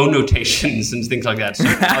O notations and things like that.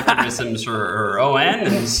 Certain algorithms are ON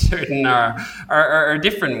and certain are a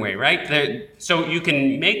different way, right? So you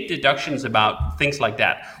can make deductions about things like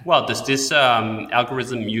that. Well, does this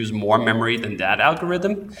algorithm use more memory than that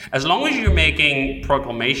algorithm? As long as you're making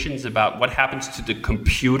proclamations about what happens to the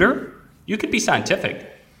computer, You can be scientific.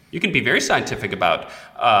 You can be very scientific about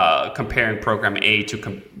comparing program A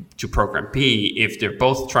to program B if they're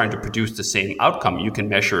both trying to produce the same outcome. You can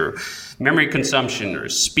measure memory consumption or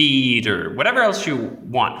speed or whatever else you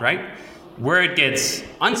want, right? Where it gets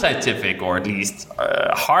unscientific, or at least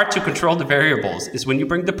hard to control the variables, is when you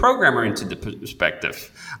bring the programmer into the perspective.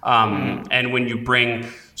 And when you bring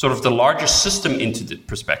sort of the larger system into the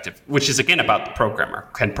perspective, which is again about the programmer.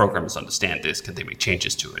 Can programmers understand this? Can they make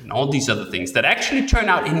changes to it? And all these other things that actually turn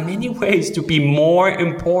out in many ways to be more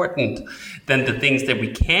important than the things that we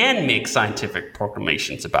can make scientific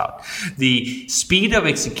proclamations about. The speed of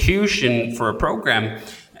execution for a program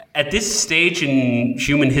at this stage in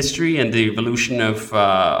human history and the evolution of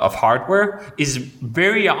hardware is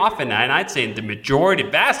very often, and I'd say the majority,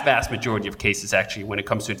 vast majority of cases actually, when it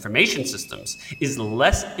comes to information systems, is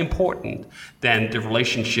less important than the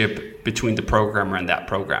relationship between the programmer and that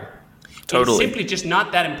program. Totally. It's simply just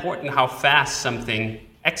not that important how fast something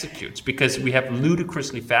executes, because we have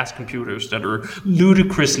ludicrously fast computers that are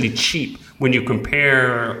ludicrously cheap when you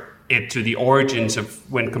compare it to the origins of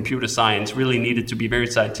when computer science really needed to be very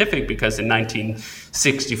scientific, because in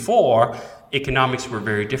 1964, economics were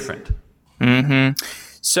very different. Mm-hmm.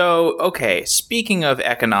 So, okay, speaking of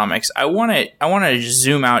economics, I want to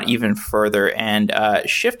zoom out even further and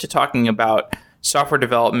shift to talking about software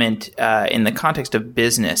development in the context of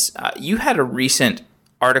business. You had a recent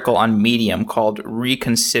article on Medium called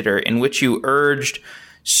Reconsider, in which you urged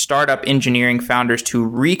startup engineering founders to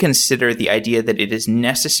reconsider the idea that it is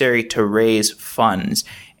necessary to raise funds.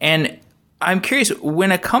 And I'm curious,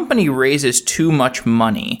 when a company raises too much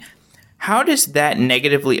money, how does that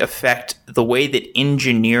negatively affect the way that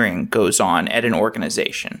engineering goes on at an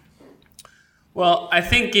organization? Well, I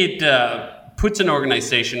think it puts an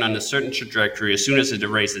organization on a certain trajectory as soon as it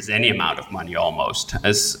raises any amount of money, almost,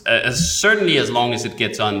 as certainly as long as it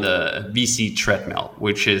gets on the VC treadmill,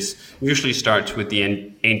 which is usually starts with the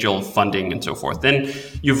angel funding and so forth. Then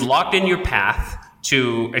you've locked in your path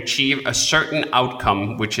to achieve a certain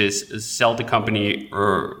outcome, which is sell the company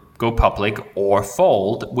or go public or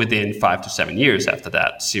fold within 5 to 7 years after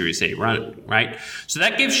that Series A run, right? So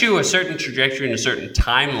that gives you a certain trajectory and a certain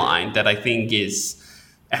timeline that I think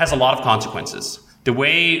has a lot of consequences. The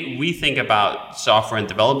way we think about software and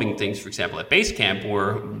developing things, for example, at Basecamp,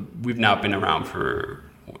 where we've now been around for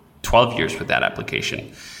 12 years with that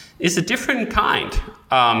application, is a different kind.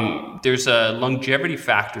 There's a longevity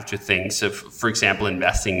factor to things of, for example,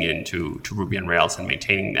 investing into Ruby on Rails and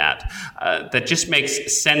maintaining that. That just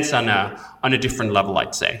makes sense on a different level,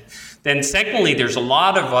 I'd say. Then secondly, there's a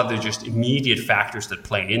lot of other just immediate factors that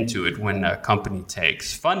play into it when a company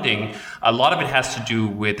takes funding. A lot of it has to do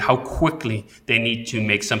with how quickly they need to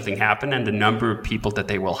make something happen and the number of people that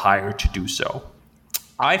they will hire to do so.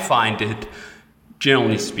 I find it,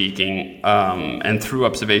 generally speaking, and through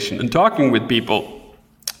observation and talking with people,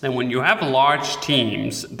 that when you have large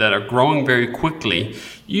teams that are growing very quickly,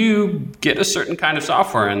 you get a certain kind of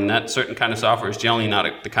software, and that certain kind of software is generally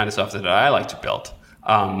not the kind of software that I like to build.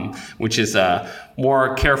 Which is a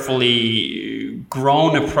more carefully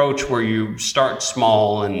grown approach where you start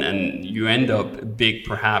small and you end up big,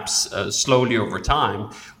 perhaps slowly over time.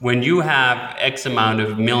 When you have X amount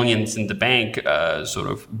of millions in the bank, sort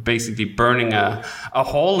of basically burning a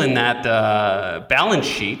hole in that balance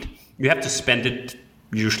sheet, you have to spend it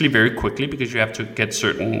usually very quickly because you have to get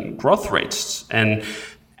certain growth rates. And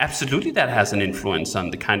absolutely that has an influence on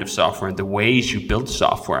the kind of software and the ways you build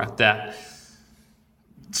software. That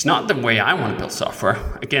it's not the way I want to build software.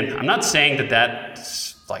 Again, I'm not saying that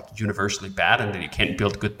that's like universally bad and that you can't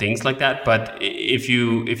build good things like that. But if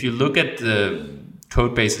you look at the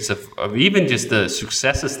code bases of even just the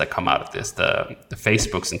successes that come out of this, the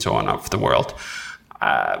Facebooks and so on of the world,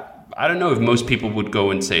 I don't know if most people would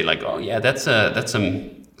go and say like, oh yeah, that's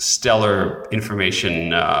some stellar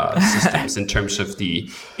information systems in terms of the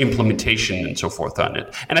implementation and so forth on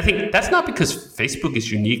it. And I think that's not because Facebook is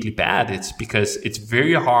uniquely bad. It's because it's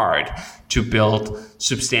very hard to build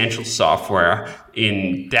substantial software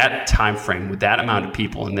in that time frame with that amount of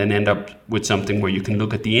people and then end up with something where you can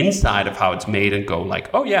look at the inside of how it's made and go like,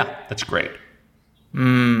 oh yeah, that's great.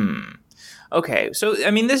 Okay, so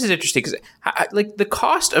I mean, this is interesting because like the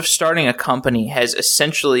cost of starting a company has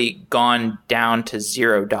essentially gone down to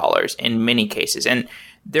 $0 in many cases, and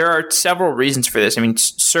there are several reasons for this. I mean,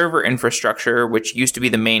 server infrastructure, which used to be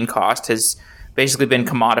the main cost, has basically been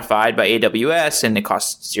commodified by AWS, and it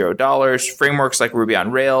costs $0. Frameworks like Ruby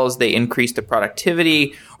on Rails, they increase the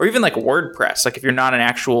productivity, or even like WordPress. Like if you're not an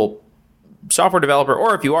actual software developer,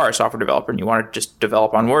 or if you are a software developer and you want to just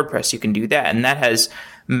develop on WordPress, you can do that, and that has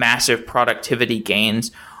massive productivity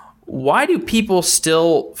gains. why do people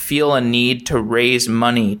still feel a need to raise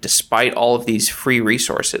money despite all of these free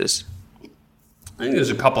resources? I think there's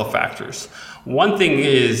a couple of factors. One thing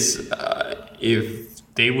is if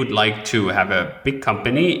they would like to have a big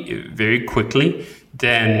company very quickly,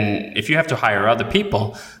 then if you have to hire other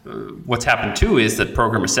people, what's happened too is that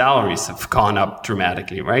programmer salaries have gone up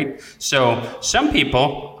dramatically, right? So some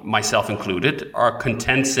people, myself included, are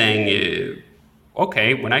content saying,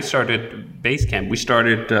 okay, when I started Basecamp, we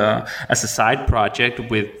started as a side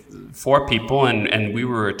project with 4 people, and we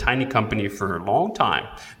were a tiny company for a long time.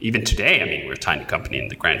 Even today, I mean, we're a tiny company in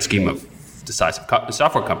the grand scheme of the size of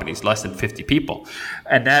software companies, less than 50 people.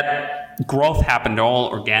 And that growth happened all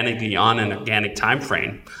organically on an organic time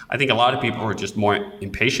frame. I think a lot of people are just more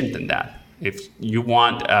impatient than that. If you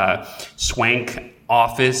want a swank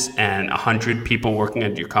office and 100 people working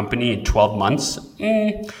at your company in 12 months,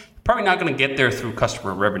 probably not going to get there through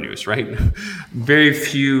customer revenues, right? Very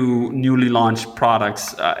few newly launched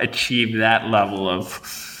products achieve that level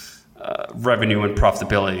of revenue and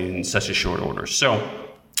profitability in such a short order. So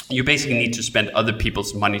you basically need to spend other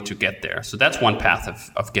people's money to get there. So that's one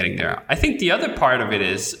path of getting there. I think the other part of it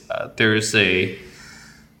is there's a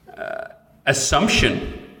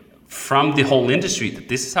assumption from the whole industry that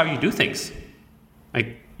this is how you do things.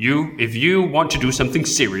 Like if you want to do something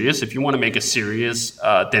serious, if you want to make a serious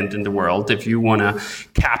dent in the world, if you want to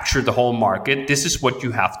capture the whole market, this is what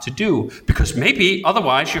you have to do, because maybe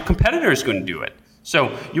otherwise your competitor is going to do it.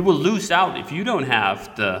 So you will lose out if you don't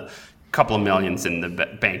have the couple of millions in the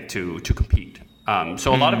bank to compete.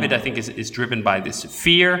 So a lot of it, I think, is driven by this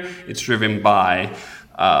fear. It's driven by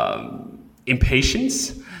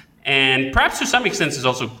impatience. And perhaps to some extent is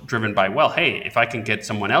also driven by, well, hey, if I can get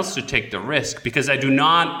someone else to take the risk, because I do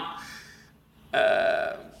not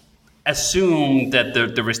assume that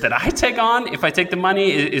the risk that I take on, if I take the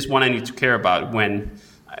money, is one I need to care about. When,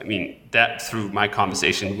 I mean, that through my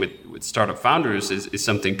conversation with startup founders is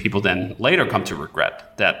something people then later come to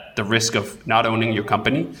regret, that the risk of not owning your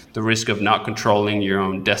company, the risk of not controlling your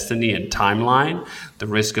own destiny and timeline, the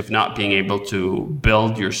risk of not being able to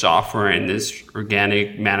build your software in this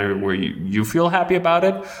organic manner where you feel happy about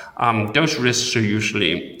it, those risks are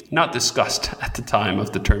usually not discussed at the time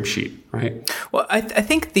of the term sheet, right? Well, I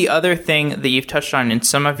think the other thing that you've touched on in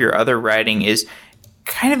some of your other writing is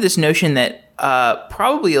kind of this notion that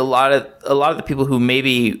probably a lot of the people who may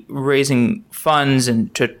be raising funds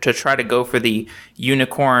and to try to go for the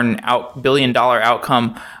unicorn billion-dollar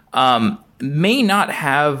outcome may not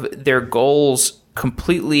have their goals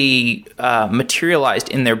completely materialized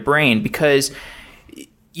in their brain, because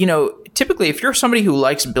typically if you're somebody who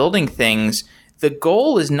likes building things, the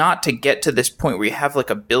goal is not to get to this point where you have like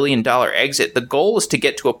 $1 billion exit. The goal is to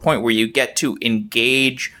get to a point where you get to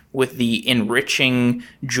engage with the enriching,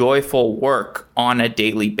 joyful work on a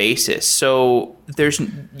daily basis. So there's,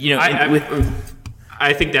 I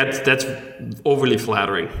think that's overly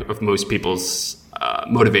flattering of most people's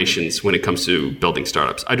motivations when it comes to building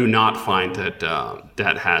startups. I do not find that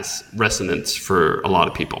that has resonance for a lot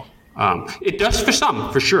of people. It does for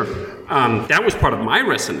some, for sure. That was part of my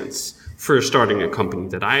resonance for starting a company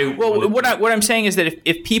that what I'm saying is that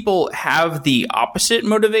if people have the opposite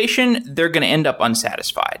motivation, they're going to end up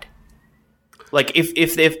unsatisfied. Like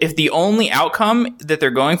if the only outcome that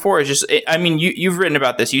they're going for is just, I mean, you've written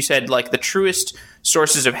about this. You said like the truest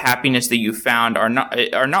sources of happiness that you found are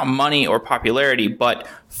not money or popularity, but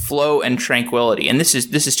flow and tranquility. And this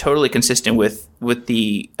is totally consistent with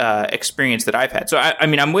the experience that I've had. So I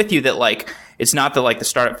mean, I'm with you that like it's not that like the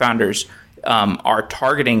startup founders are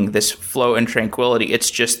targeting this flow and tranquility. It's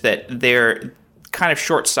just that they're kind of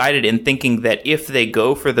short-sighted in thinking that if they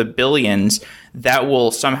go for the billions, that will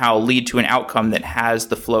somehow lead to an outcome that has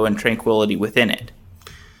the flow and tranquility within it.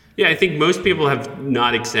 Yeah, I think most people have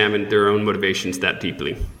not examined their own motivations that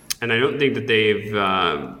deeply. And I don't think that they've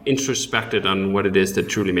introspected on what it is that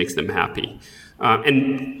truly makes them happy.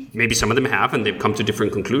 And maybe some of them have, and they've come to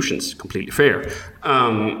different conclusions. Completely fair.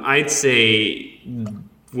 I'd say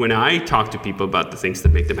when I talk to people about the things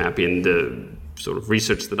that make them happy and the sort of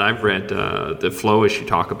research that I've read, the flow issue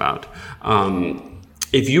talk about,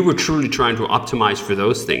 if you were truly trying to optimize for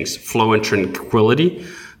those things, flow and tranquility,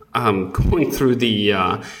 going through the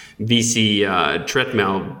VC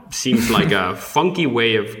treadmill seems like a funky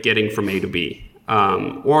way of getting from A to B,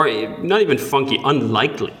 or not even funky,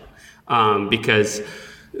 unlikely, because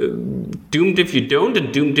doomed if you don't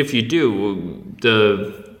and doomed if you do.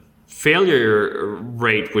 The failure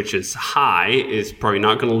rate, which is high, is probably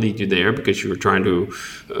not going to lead you there, because you're trying to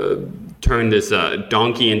turn this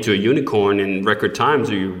donkey into a unicorn in record times,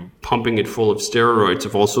 or you're pumping it full of steroids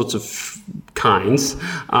of all sorts of kinds.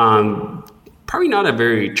 probably not a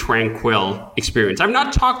very tranquil experience. I've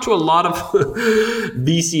not talked to a lot of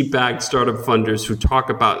VC-backed startup funders who talk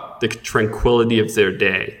about the tranquility of their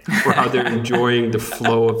day or how they're enjoying the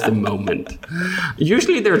flow of the moment.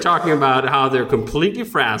 Usually they're talking about how they're completely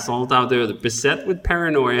frazzled, how they're beset with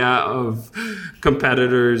paranoia of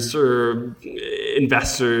competitors or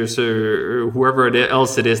investors or whoever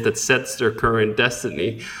else it is that sets their current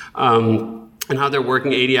destiny, and how they're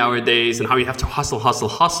working 80-hour days and how you have to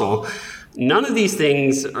hustle. None of these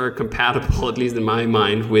things are compatible, at least in my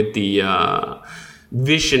mind, with the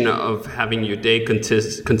vision of having your day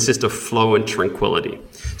consist of flow and tranquility.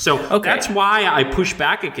 So That's why I push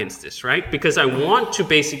back against this, right? Because I want to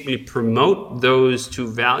basically promote those two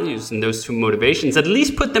values and those two motivations, at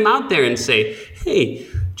least put them out there and say, hey,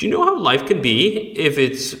 do you know how life can be if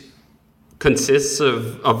it consists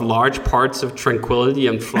of large parts of tranquility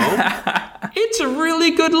and flow? It's a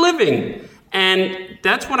really good living. And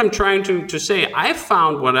that's what I'm trying to say. I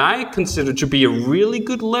found what I consider to be a really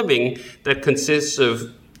good living that consists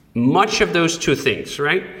of much of those two things,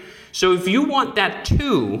 right? So if you want that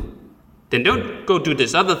too, then don't go do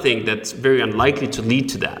this other thing that's very unlikely to lead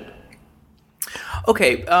to that.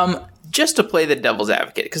 Okay, just to play the devil's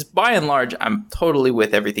advocate, because by and large, I'm totally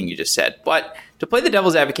with everything you just said. But to play the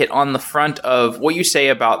devil's advocate on the front of what you say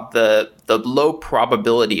about the low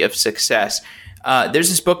probability of success, there's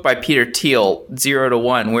this book by Peter Thiel, 0 to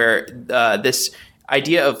 1, where this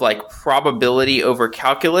idea of like probability over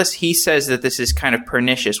calculus, he says that this is kind of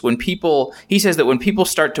pernicious. He says that when people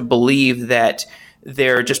start to believe that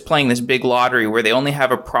they're just playing this big lottery where they only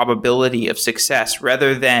have a probability of success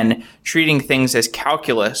rather than treating things as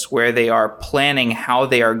calculus where they are planning how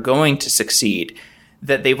they are going to succeed,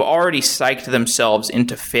 that they've already psyched themselves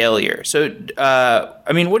into failure. So,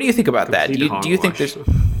 what do you think about that? Do you think there's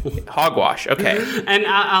hogwash? Okay. And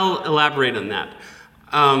I'll elaborate on that.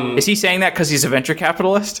 Is he saying that because he's a venture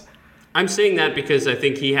capitalist? I'm saying that because I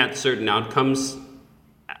think he had certain outcomes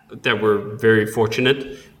that were very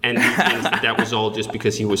fortunate, and he thinks that was all just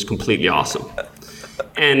because he was completely awesome.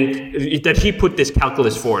 And that he put this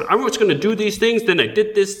calculus forward. I was going to do these things, then I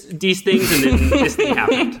did these things, and then this thing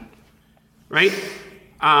happened. Right?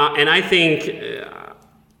 And I think,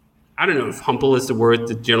 I don't know if humble is the word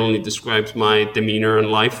that generally describes my demeanor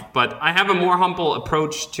in life, but I have a more humble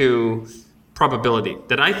approach to probability,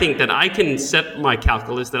 that I think that I can set my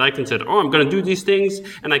calculus, that I can say, I'm going to do these things,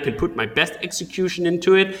 and I can put my best execution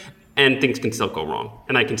into it, and things can still go wrong,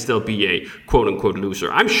 and I can still be a quote-unquote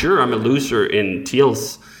loser. I'm sure I'm a loser in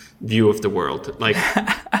Thiel's view of the world. Like,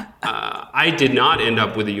 I did not end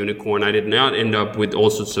up with a unicorn. I did not end up with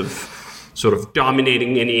all sorts of sort of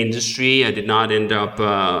dominating any industry. I did not end up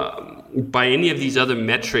by any of these other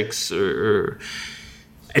metrics or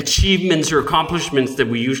achievements or accomplishments that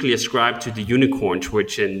we usually ascribe to the unicorns,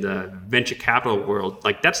 which in the venture capital world,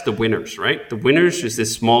 like that's the winners, right? The winners is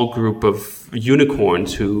this small group of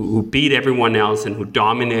unicorns who beat everyone else and who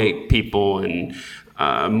dominate people and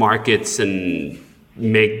markets and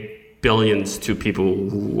make billions to people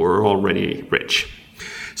who are already rich.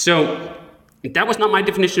 So that was not my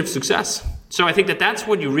definition of success. So I think that that's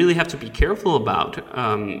what you really have to be careful about.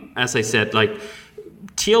 As I said, like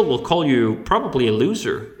Thiel will call you probably a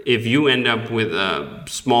loser if you end up with a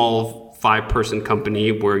small 5-person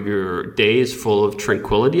company where your day is full of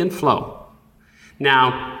tranquility and flow.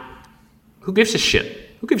 Now, who gives a shit?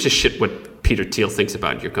 Who gives a shit what Peter Thiel thinks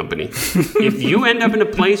about your company? If you end up in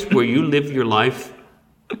a place where you live your life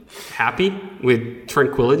happy with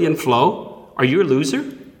tranquility and flow, are you a loser?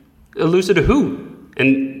 A loser to who?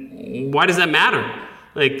 And why does that matter?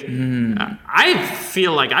 Like, I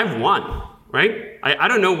feel like I've won, right? I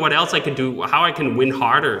don't know what else I can do, how I can win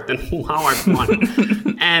harder than how I've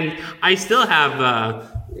won. And I still have,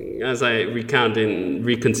 as I recount and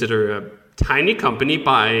reconsider, a tiny company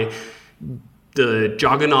by the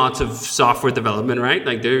juggernauts of software development, right?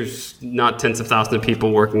 Like there's not tens of thousands of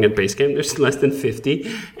people working at Basecamp. There's less than 50.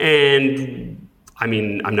 And I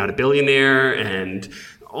mean, I'm not a billionaire and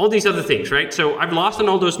all these other things, right? So I've lost on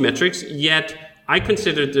all those metrics, yet I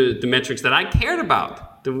considered the metrics that I cared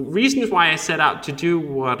about. The reasons why I set out to do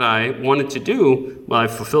what I wanted to do, well, I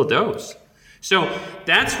fulfilled those. So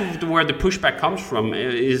that's where the pushback comes from,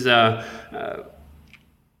 is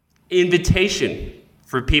invitation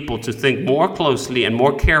for people to think more closely and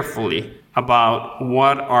more carefully about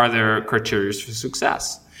what are their criteria for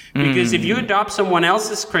success. Because if you adopt someone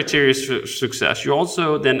else's criteria for success, you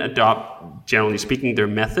also then adopt, generally speaking, their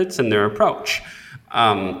methods and their approach.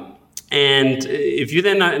 And if you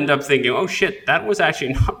then end up thinking, oh shit, that was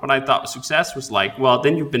actually not what I thought success was like, well,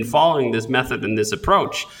 then you've been following this method and this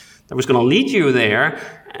approach that was going to lead you there.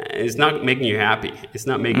 It's not making you happy. It's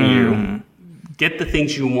not making you get the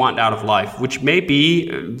things you want out of life, which may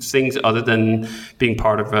be things other than being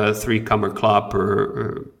part of a 3-comer club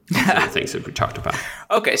or other things that we talked about.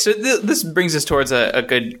 Okay, so this brings us towards a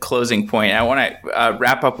good closing point. I want to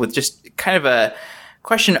wrap up with just kind of a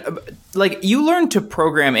question. Like, you learned to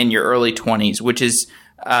program in your early 20s, which is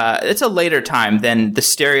it's a later time than the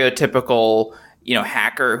stereotypical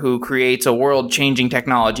hacker who creates a world-changing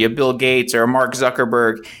technology, a Bill Gates or a Mark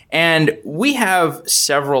Zuckerberg. And we have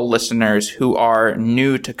several listeners who are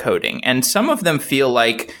new to coding, and some of them feel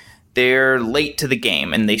like they're late to the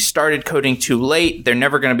game and they started coding too late. They're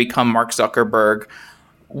never going to become Mark Zuckerberg.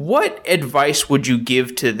 What advice would you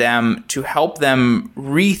give to them to help them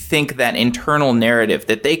rethink that internal narrative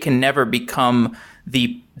that they can never become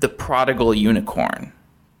the prodigal unicorn?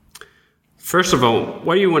 First of all,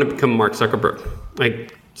 why do you want to become Mark Zuckerberg?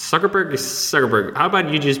 Like, Zuckerberg is Zuckerberg. How about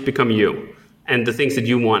you just become you and the things that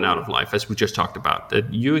you want out of life, as we just talked about,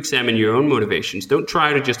 that you examine your own motivations. Don't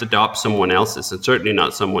try to just adopt someone else's, and certainly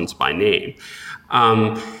not someone's by name.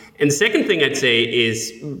 And the second thing I'd say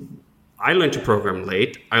is I learned to program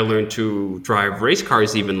late. I learned to drive race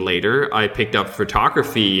cars even later. I picked up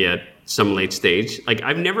photography at some late stage. Like,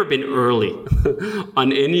 I've never been early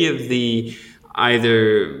on any of the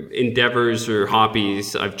either endeavors or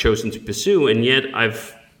hobbies I've chosen to pursue, and yet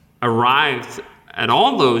I've arrived at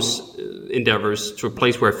all those endeavors to a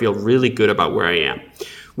place where I feel really good about where I am,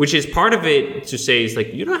 which is part of it to say is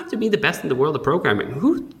like, you don't have to be the best in the world of programming.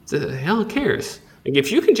 Who the hell cares? Like,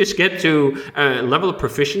 if you can just get to a level of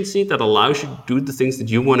proficiency that allows you to do the things that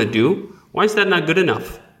you want to do, why is that not good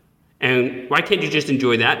enough? And why can't you just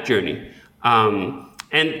enjoy that journey?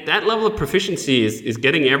 And that level of proficiency is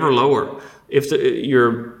getting ever lower. If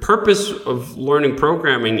your purpose of learning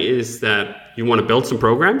programming is that you want to build some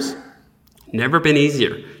programs, never been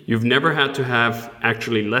easier. You've never had to have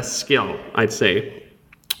actually less skill, I'd say,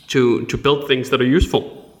 to build things that are useful.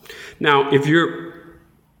 Now, if your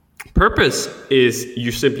purpose is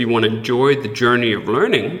you simply want to enjoy the journey of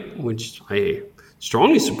learning, which I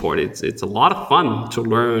strongly support, it's a lot of fun to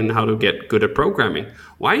learn how to get good at programming.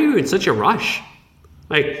 Why are you in such a rush?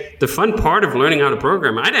 Like, the fun part of learning how to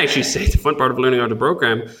program, I'd actually say the fun part of learning how to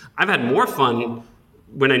program, I've had more fun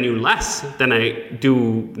when I knew less than I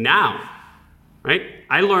do now, right?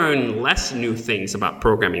 I learn less new things about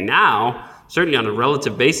programming now, certainly on a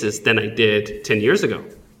relative basis, than I did 10 years ago.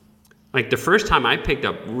 Like, the first time I picked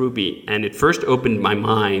up Ruby and it first opened my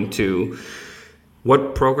mind to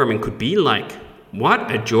what programming could be like,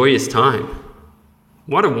 what a joyous time.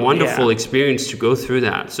 What a wonderful experience to go through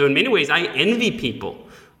that. So in many ways, I envy people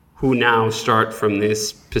who now start from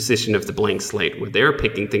this position of the blank slate where they're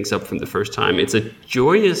picking things up from the first time. It's a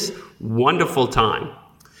joyous, wonderful time,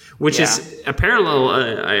 which is a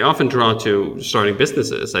parallel I often draw to starting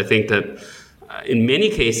businesses. I think that in many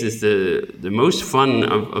cases, the most fun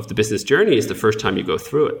of the business journey is the first time you go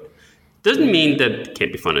through it. Doesn't mean that it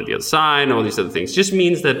can't be fun on the other side and all these other things. Just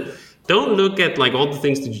means that don't look at like all the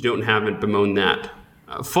things that you don't have and bemoan that.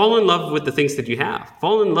 Fall in love with the things that you have.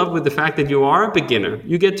 Fall in love with the fact that you are a beginner.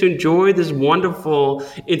 You get to enjoy this wonderful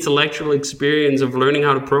intellectual experience of learning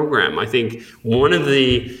how to program. I think one of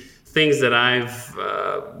the things that I've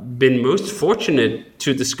been most fortunate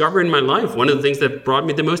to discover in my life, one of the things that brought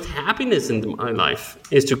me the most happiness in my life,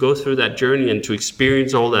 is to go through that journey and to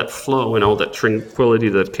experience all that flow and all that tranquility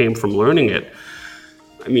that came from learning it.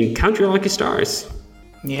 I mean, count your lucky stars.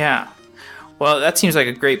 Yeah. Well, that seems like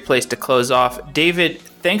a great place to close off. David,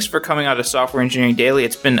 thanks for coming out to Software Engineering Daily.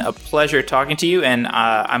 It's been a pleasure talking to you, and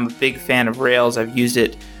I'm a big fan of Rails. I've used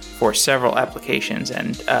it for several applications,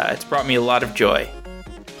 and it's brought me a lot of joy.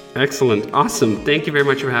 Excellent. Awesome. Thank you very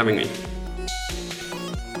much for having me.